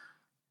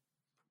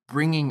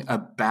bringing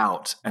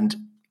about and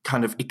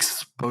kind of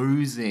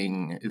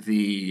exposing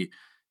the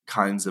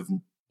kinds of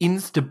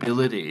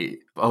instability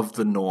of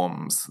the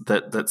norms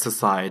that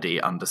society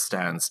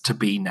understands to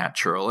be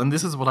natural. And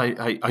this is what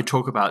I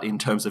talk about in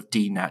terms of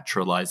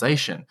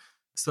denaturalization.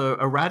 So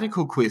a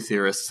radical queer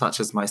theorist such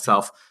as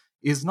myself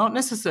is not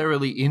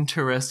necessarily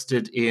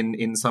interested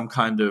in some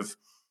kind of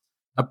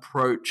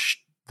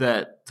approach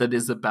that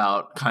is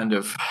about kind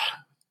of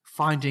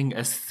finding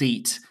a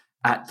seat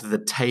at the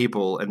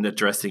table and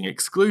addressing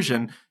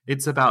exclusion.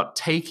 It's about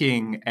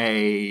taking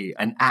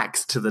an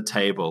axe to the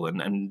table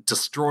and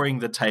destroying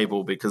the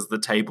table because the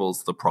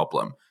table's the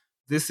problem.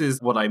 This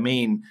is what I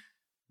mean.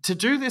 To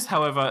do this,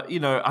 however,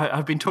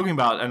 I've been talking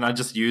about, and I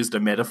just used a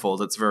metaphor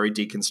that's very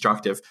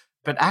deconstructive,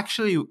 but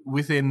actually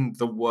within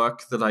the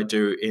work that I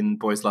do in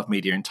Boys Love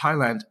Media in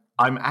Thailand,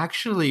 I'm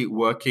actually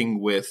working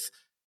with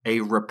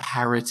a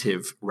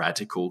reparative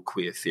radical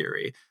queer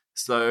theory.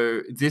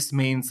 So this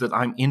means that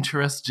I'm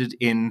interested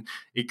in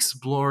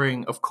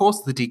exploring, of course,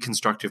 the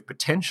deconstructive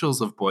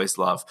potentials of boys'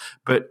 love,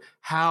 but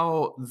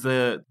how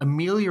the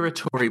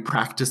amelioratory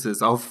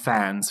practices of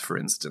fans, for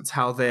instance,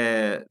 how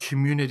their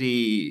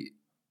community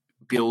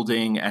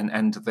building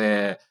and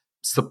their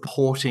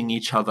supporting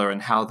each other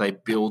and how they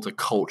build a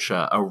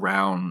culture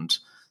around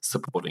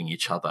supporting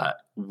each other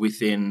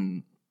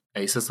within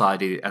a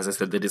society, as I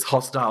said, that is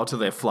hostile to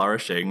their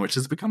flourishing, which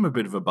has become a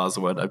bit of a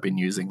buzzword I've been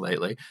using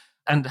lately,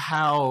 and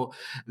how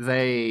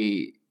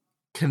they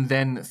can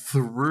then,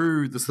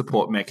 through the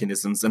support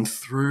mechanisms and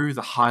through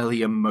the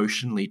highly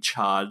emotionally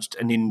charged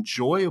and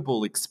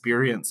enjoyable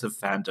experience of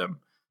fandom,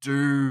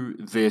 do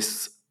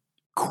this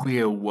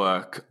queer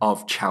work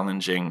of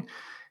challenging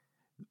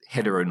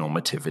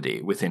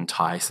heteronormativity within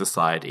Thai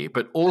society,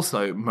 but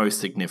also,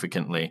 most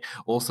significantly,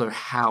 also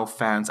how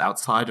fans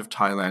outside of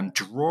Thailand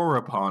draw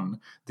upon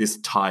this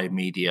Thai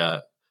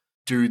media,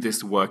 do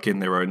this work in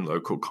their own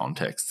local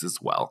contexts as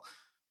well.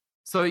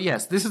 So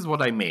yes, this is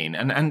what I mean.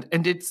 And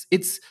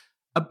it's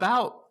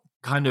about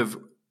kind of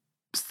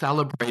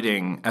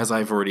celebrating, as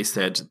I've already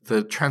said,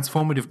 the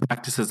transformative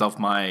practices of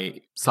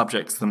my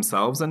subjects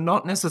themselves, and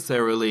not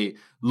necessarily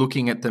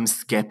looking at them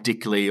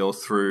skeptically or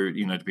through,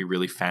 to be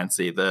really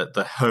fancy,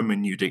 the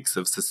hermeneutics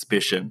of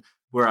suspicion,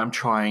 where I'm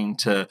trying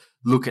to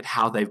look at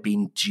how they've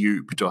been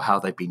duped or how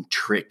they've been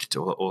tricked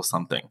or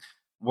something.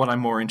 What I'm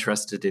more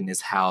interested in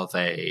is how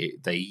they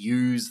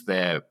use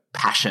their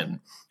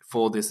passion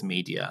for this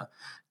media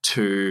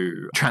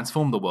to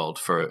transform the world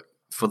for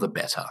the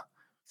better.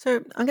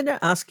 So I'm going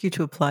to ask you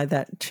to apply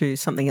that to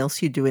something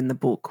else you do in the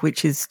book,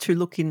 which is to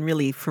look in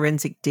really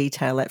forensic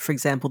detail at, for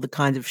example, the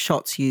kind of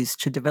shots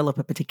used to develop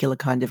a particular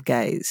kind of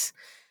gaze.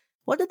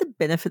 What are the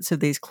benefits of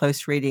these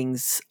close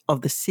readings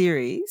of the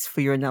series for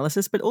your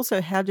analysis, but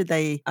also how do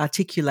they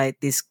articulate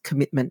this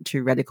commitment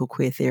to radical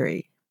queer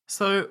theory?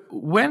 So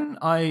when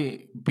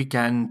I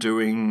began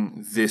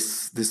doing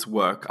this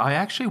work, I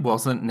actually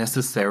wasn't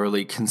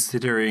necessarily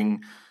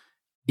considering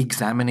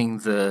examining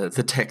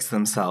the texts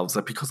themselves,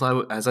 because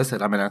as I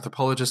said, I'm an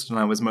anthropologist and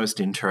I was most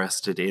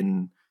interested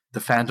in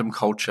the fandom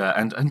culture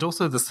and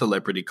also the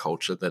celebrity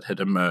culture that had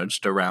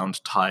emerged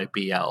around Thai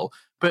BL.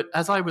 But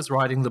as I was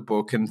writing the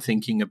book and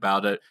thinking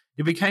about it,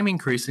 it became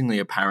increasingly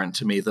apparent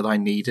to me that I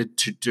needed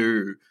to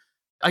do,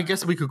 I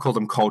guess we could call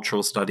them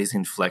cultural studies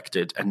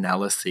inflected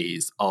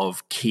analyses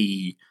of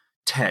key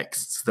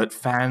texts that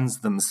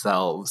fans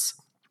themselves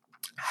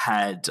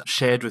had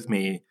shared with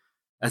me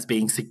as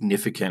being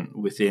significant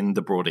within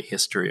the broader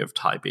history of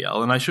Thai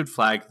BL. And I should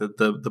flag that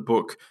the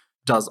book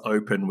does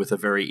open with a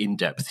very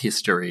in-depth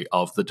history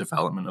of the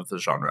development of the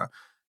genre.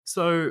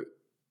 So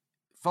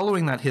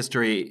following that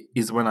history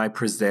is when I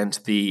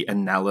present the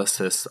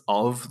analysis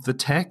of the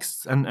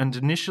texts. And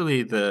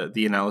initially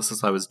the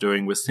analysis I was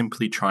doing was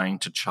simply trying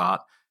to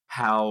chart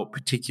how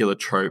particular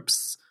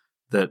tropes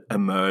that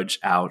emerge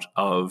out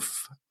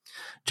of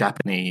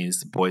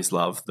Japanese boys'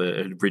 love,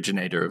 the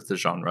originator of the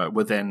genre,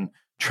 were then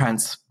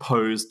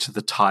transposed to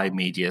the Thai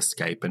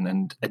mediascape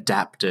and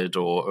adapted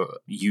or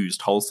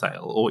used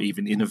wholesale or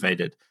even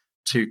innovated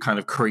to kind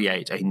of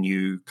create a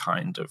new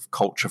kind of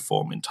culture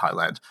form in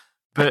Thailand.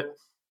 But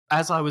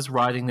as I was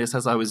writing this,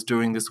 as I was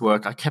doing this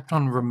work, I kept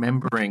on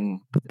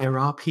remembering there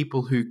are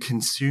people who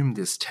consume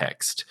this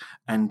text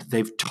and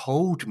they've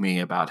told me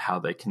about how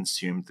they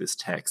consumed this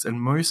text. And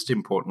most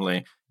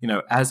importantly,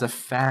 as a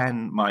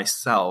fan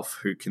myself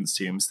who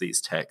consumes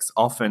these texts,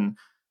 often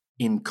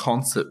in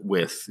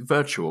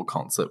virtual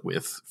concert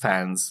with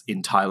fans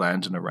in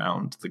Thailand and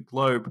around the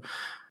globe,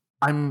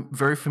 I'm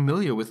very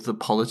familiar with the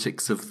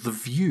politics of the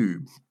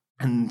view.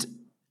 And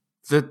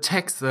the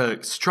texts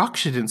are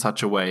structured in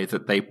such a way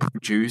that they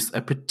produce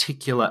a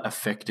particular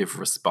effective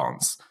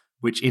response,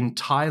 which in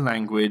Thai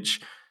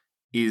language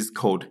is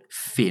called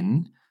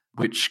fin.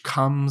 which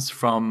comes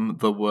from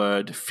the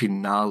word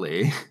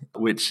finale,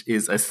 which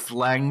is a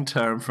slang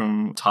term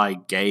from Thai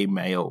gay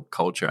male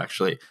culture,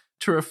 actually,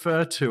 to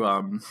refer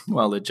to,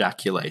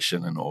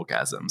 ejaculation and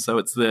orgasm. So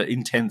it's the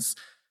intense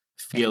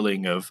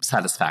feeling of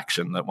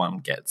satisfaction that one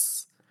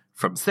gets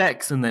from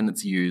sex, and then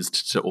it's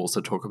used to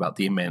also talk about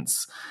the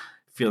immense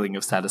feeling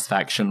of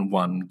satisfaction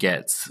one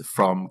gets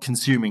from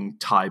consuming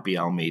Thai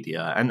BL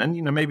media. And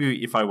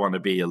maybe if I want to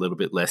be a little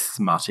bit less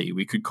smutty,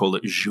 we could call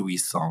it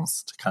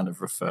jouissance to kind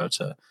of refer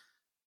to,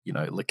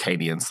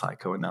 Lacanian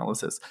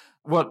psychoanalysis.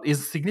 What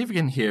is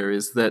significant here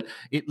is that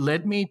it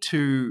led me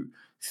to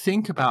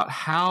think about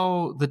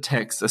how the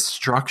texts are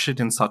structured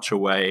in such a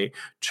way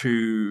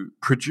to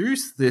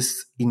produce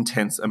this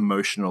intense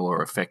emotional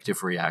or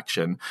affective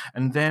reaction.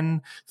 And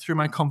then through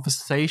my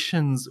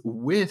conversations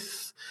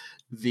with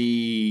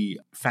the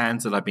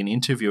fans that I've been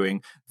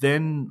interviewing,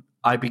 then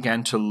I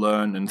began to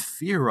learn and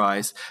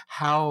theorize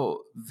how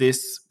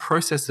this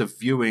process of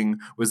viewing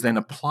was then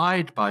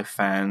applied by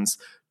fans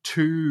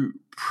to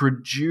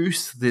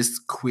produce this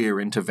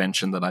queer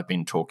intervention that I've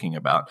been talking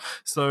about.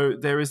 So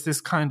there is this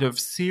kind of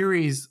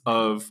series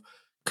of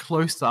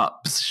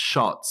close-ups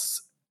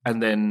shots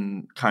and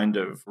then kind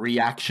of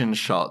reaction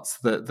shots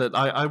that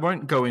I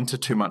won't go into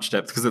too much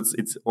depth because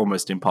it's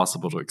almost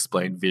impossible to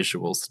explain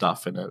visual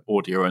stuff in an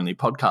audio-only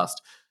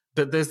podcast.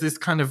 But there's this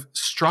kind of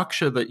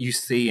structure that you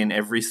see in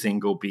every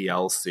single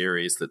BL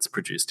series that's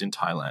produced in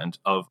Thailand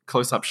of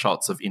close-up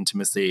shots of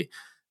intimacy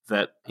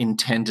that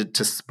intended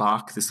to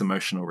spark this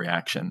emotional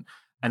reaction.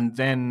 And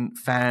then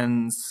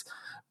fans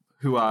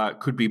who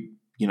could be,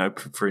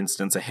 for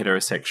instance, a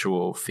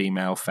heterosexual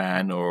female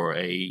fan or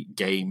a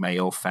gay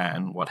male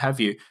fan, what have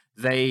you,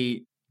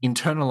 they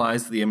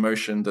internalize the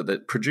emotion that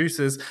it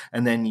produces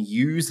and then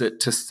use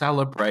it to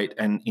celebrate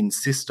and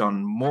insist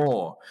on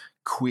more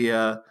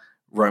queer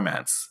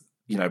romance,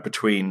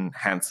 between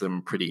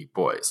handsome, pretty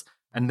boys.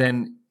 And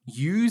then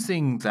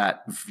using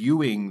that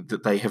viewing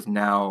that they have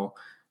now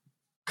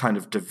kind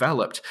of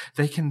developed,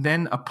 they can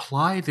then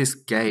apply this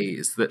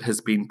gaze that has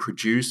been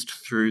produced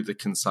through the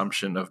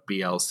consumption of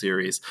BL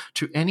series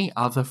to any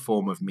other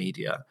form of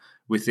media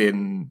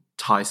within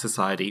Thai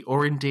society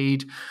or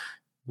indeed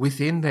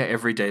within their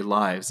everyday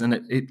lives. And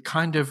it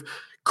kind of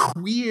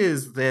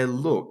queers their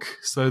look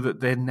so that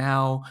they're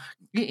now...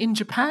 In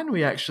Japan,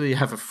 we actually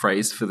have a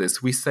phrase for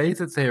this. We say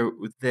that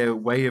their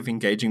way of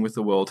engaging with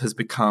the world has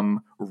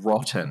become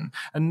rotten,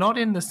 and not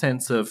in the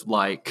sense of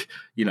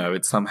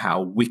it's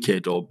somehow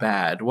wicked or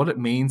bad. What it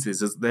means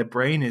is their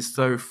brain is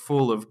so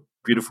full of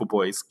beautiful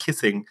boys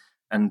kissing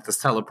and the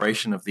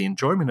celebration of the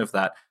enjoyment of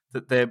that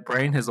their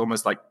brain has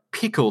almost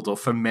pickled or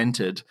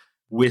fermented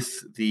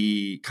with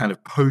the kind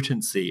of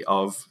potency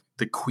of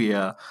the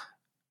queer,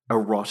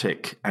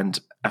 erotic, and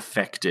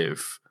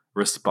affective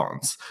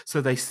response.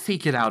 So they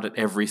seek it out at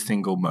every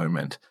single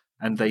moment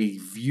and they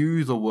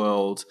view the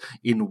world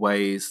in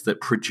ways that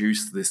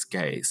produce this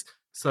gaze.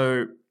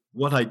 So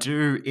what I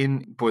do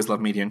in Boys Love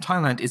Media in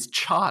Thailand is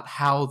chart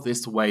how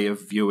this way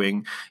of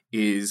viewing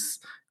is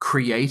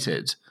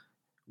created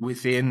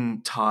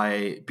within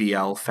Thai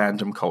BL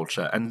fandom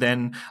culture. And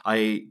then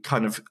I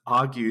kind of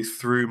argue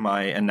through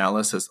my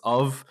analysis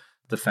of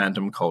the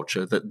fandom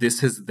culture that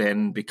this has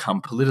then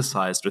become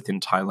politicized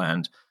within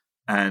Thailand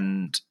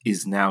and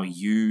is now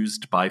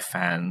used by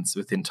fans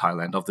within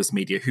Thailand of this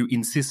media who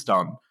insist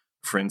on,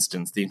 for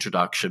instance, the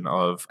introduction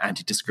of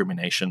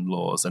anti-discrimination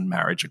laws and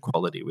marriage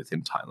equality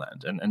within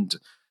Thailand. And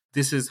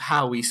this is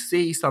how we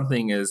see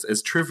something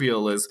as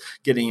trivial as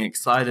getting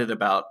excited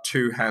about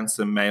two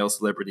handsome male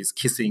celebrities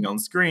kissing on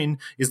screen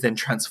is then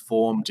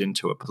transformed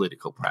into a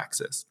political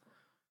praxis.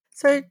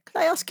 So could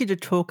I ask you to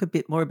talk a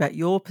bit more about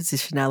your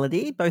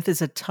positionality, both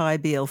as a Thai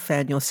BL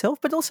fan yourself,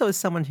 but also as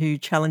someone who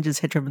challenges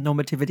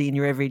heteronormativity in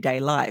your everyday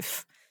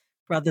life,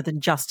 rather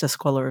than just a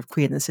scholar of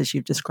queerness as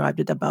you've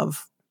described it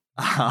above?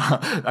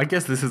 I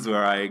guess this is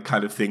where I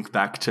kind of think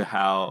back to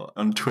how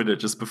on Twitter,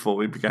 just before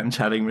we began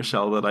chatting,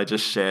 Michelle, that I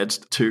just shared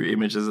 2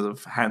 images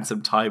of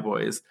handsome Thai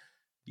boys,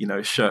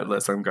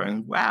 shirtless. I'm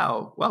going,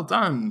 wow, well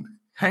done.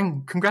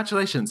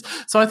 Congratulations.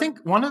 So I think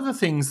one of the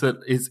things that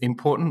is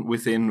important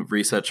within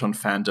research on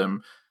fandom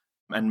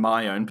and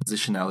my own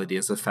positionality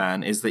as a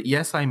fan is that,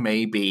 yes, I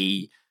may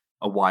be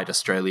a white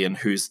Australian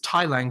whose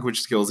Thai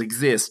language skills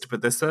exist,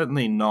 but they're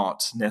certainly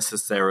not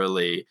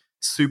necessarily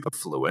super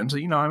fluent.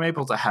 I'm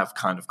able to have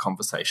kind of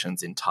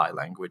conversations in Thai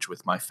language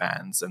with my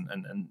fans and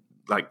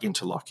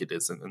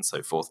interlocutors and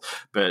so forth.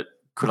 But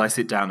could I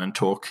sit down and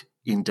talk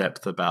in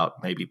depth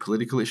about maybe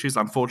political issues?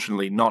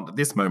 Unfortunately, not at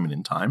this moment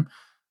in time.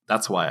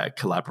 That's why I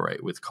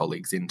collaborate with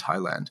colleagues in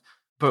Thailand.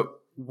 But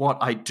what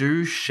I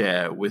do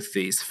share with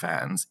these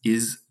fans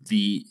is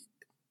the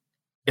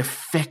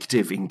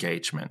effective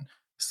engagement.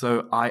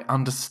 So I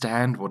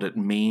understand what it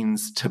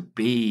means to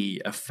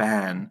be a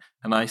fan.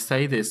 And I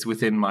say this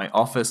within my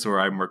office where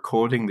I'm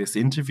recording this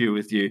interview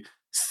with you,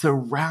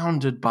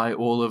 surrounded by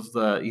all of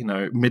the,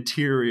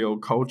 material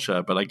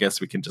culture, but I guess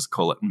we can just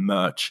call it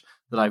merch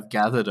that I've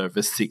gathered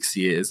over 6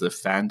 years of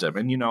fandom.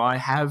 And, I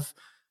have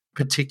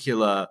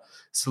particular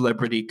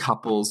celebrity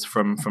couples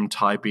from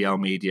Thai BL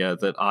media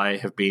that I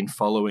have been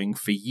following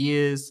for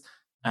years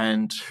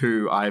and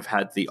who I've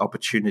had the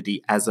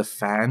opportunity as a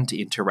fan to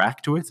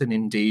interact with. And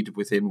indeed,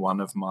 within one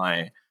of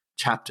my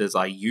chapters,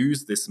 I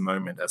use this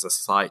moment as a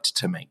site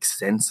to make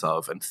sense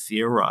of and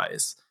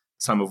theorize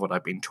some of what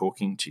I've been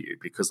talking to you,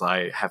 because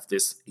I have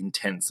this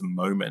intense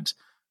moment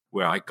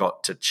where I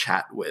got to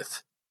chat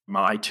with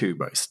my two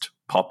most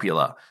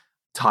popular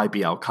Thai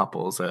BL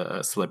couples,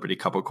 a celebrity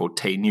couple called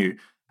Tae New.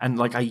 And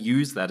I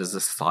use that as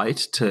a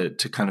site to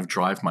kind of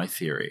drive my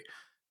theory.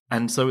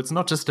 And so it's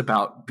not just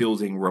about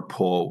building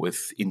rapport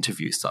with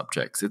interview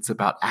subjects. It's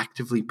about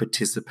actively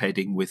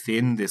participating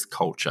within this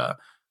culture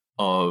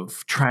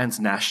of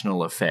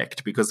transnational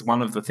effect. Because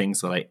one of the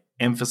things that I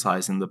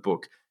emphasize in the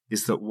book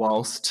is that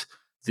whilst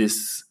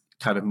this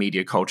kind of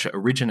media culture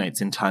originates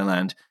in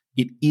Thailand,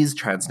 it is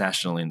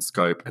transnational in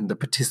scope, and the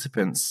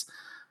participants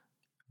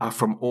are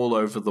from all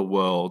over the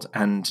world.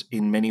 And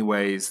in many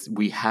ways,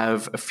 we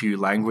have a few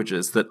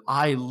languages that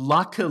I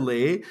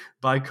luckily,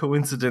 by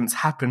coincidence,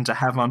 happen to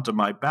have under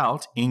my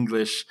belt,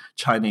 English,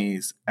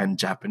 Chinese, and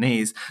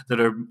Japanese, that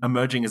are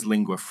emerging as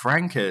lingua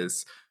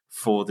francas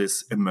for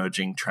this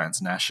emerging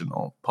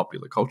transnational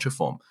popular culture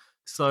form.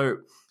 So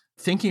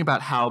thinking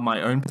about how my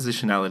own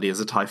positionality as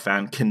a Thai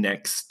fan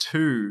connects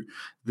to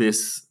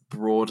this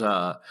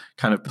broader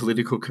kind of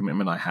political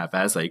commitment I have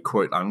as a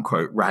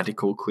quote-unquote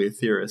radical queer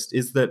theorist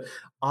is that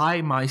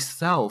I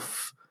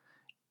myself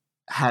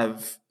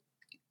have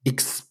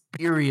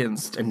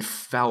experienced and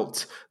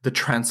felt the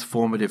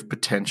transformative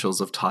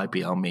potentials of Thai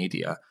BL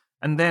media.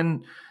 And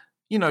then,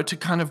 to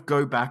kind of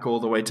go back all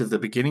the way to the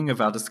beginning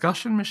of our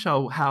discussion,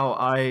 Michelle, how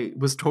I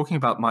was talking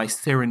about my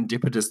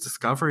serendipitous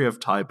discovery of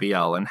Thai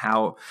BL and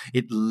how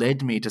it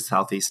led me to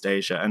Southeast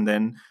Asia, and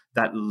then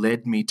that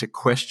led me to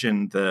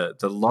question the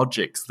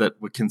logics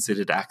that were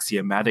considered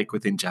axiomatic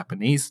within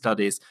Japanese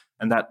studies,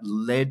 and that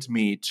led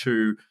me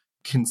to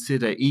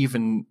consider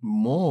even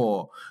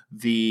more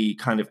the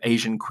kind of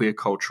Asian queer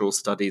cultural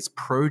studies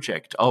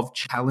project of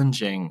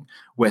challenging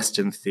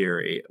Western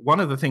theory. One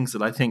of the things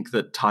that I think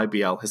that Thai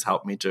BL has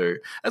helped me do,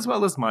 as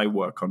well as my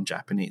work on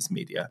Japanese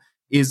media,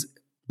 is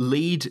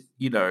lead,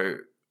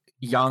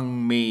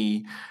 young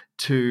me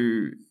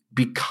to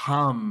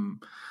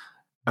become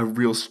a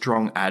real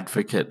strong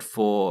advocate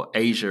for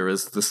Asia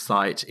as the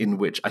site in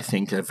which I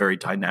think a very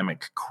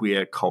dynamic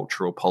queer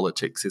cultural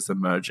politics is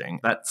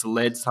emerging. That's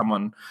led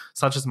someone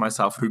such as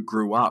myself who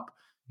grew up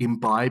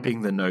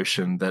imbibing the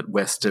notion that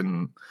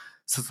Western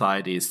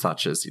societies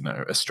such as,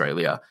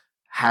 Australia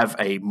have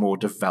a more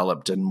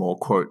developed and more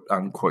quote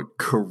unquote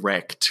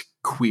correct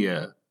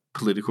queer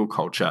political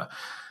culture.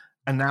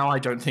 And now I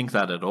don't think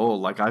that at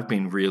all. I've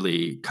been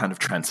really kind of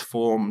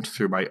transformed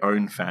through my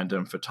own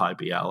fandom for Thai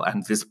BL.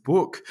 And this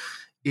book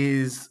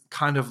is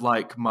kind of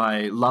like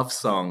my love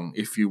song,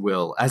 if you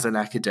will, as an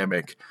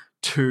academic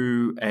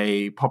to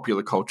a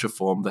popular culture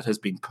form that has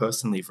been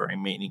personally very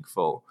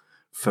meaningful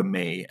for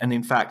me. And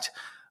in fact,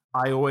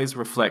 I always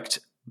reflect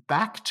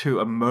back to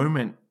a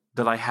moment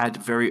that I had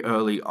very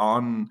early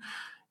on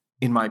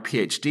in my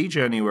PhD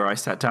journey where I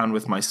sat down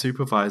with my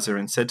supervisor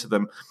and said to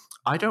them,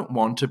 I don't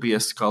want to be a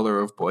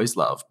scholar of boys'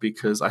 love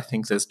because I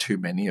think there's too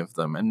many of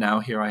them. And now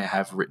here I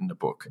have written a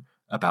book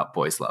about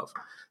boys' love.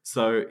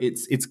 So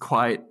it's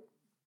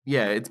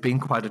been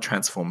quite a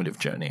transformative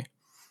journey.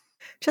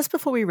 Just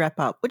before we wrap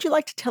up, would you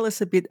like to tell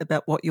us a bit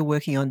about what you're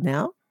working on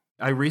now?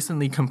 I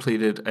recently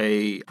completed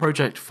a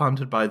project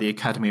funded by the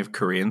Academy of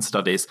Korean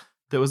Studies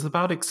that was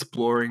about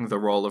exploring the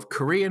role of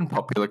Korean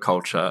popular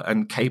culture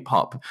and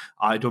K-pop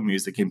idol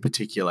music in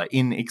particular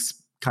in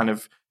kind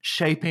of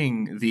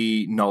shaping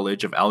the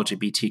knowledge of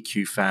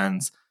LGBTQ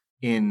fans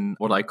in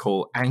what I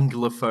call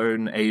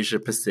Anglophone Asia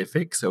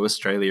Pacific, so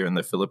Australia and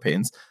the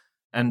Philippines,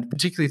 and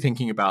particularly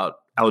thinking about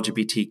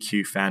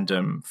LGBTQ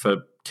fandom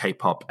for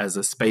K-pop as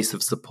a space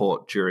of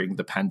support during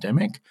the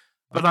pandemic.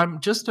 But I'm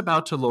just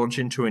about to launch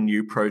into a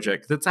new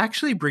project that's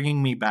actually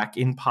bringing me back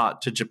in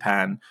part to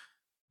Japan,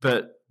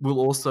 but will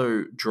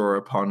also draw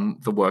upon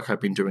the work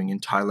I've been doing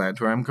in Thailand,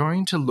 where I'm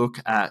going to look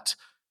at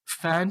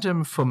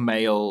fandom for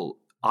male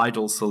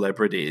idol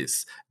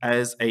celebrities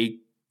as a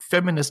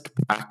feminist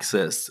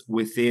praxis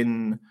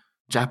within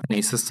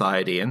Japanese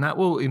society. And that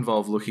will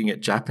involve looking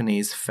at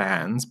Japanese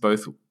fans,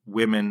 both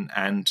women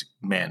and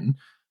men,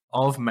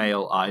 of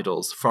male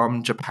idols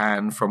from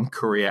Japan, from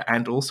Korea,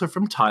 and also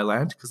from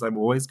Thailand, because I'm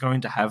always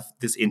going to have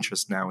this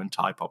interest now in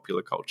Thai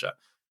popular culture.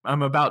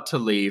 I'm about to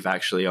leave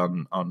actually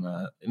on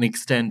an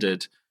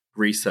extended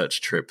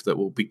research trip that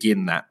will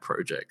begin that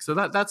project. So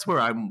that's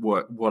where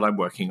what I'm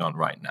working on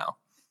right now.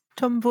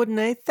 Tom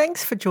Baudinette,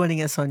 thanks for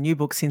joining us on New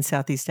Books in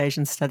Southeast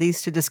Asian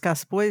Studies to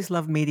discuss boys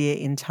love media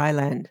in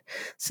Thailand,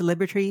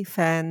 celebrity,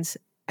 fans,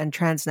 and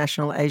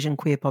transnational Asian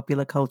queer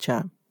popular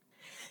culture.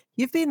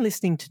 You've been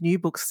listening to New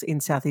Books in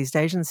Southeast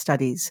Asian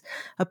Studies,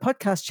 a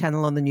podcast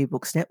channel on the New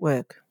Books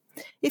Network.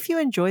 If you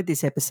enjoyed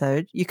this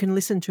episode, you can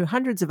listen to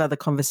hundreds of other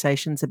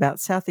conversations about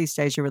Southeast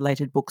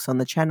Asia-related books on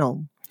the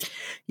channel.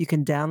 You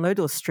can download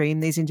or stream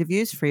these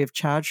interviews free of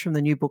charge from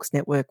the New Books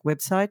Network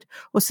website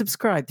or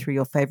subscribe through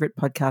your favourite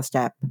podcast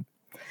app.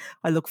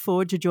 I look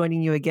forward to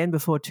joining you again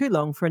before too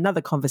long for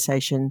another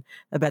conversation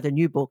about a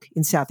new book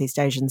in Southeast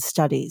Asian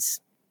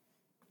studies.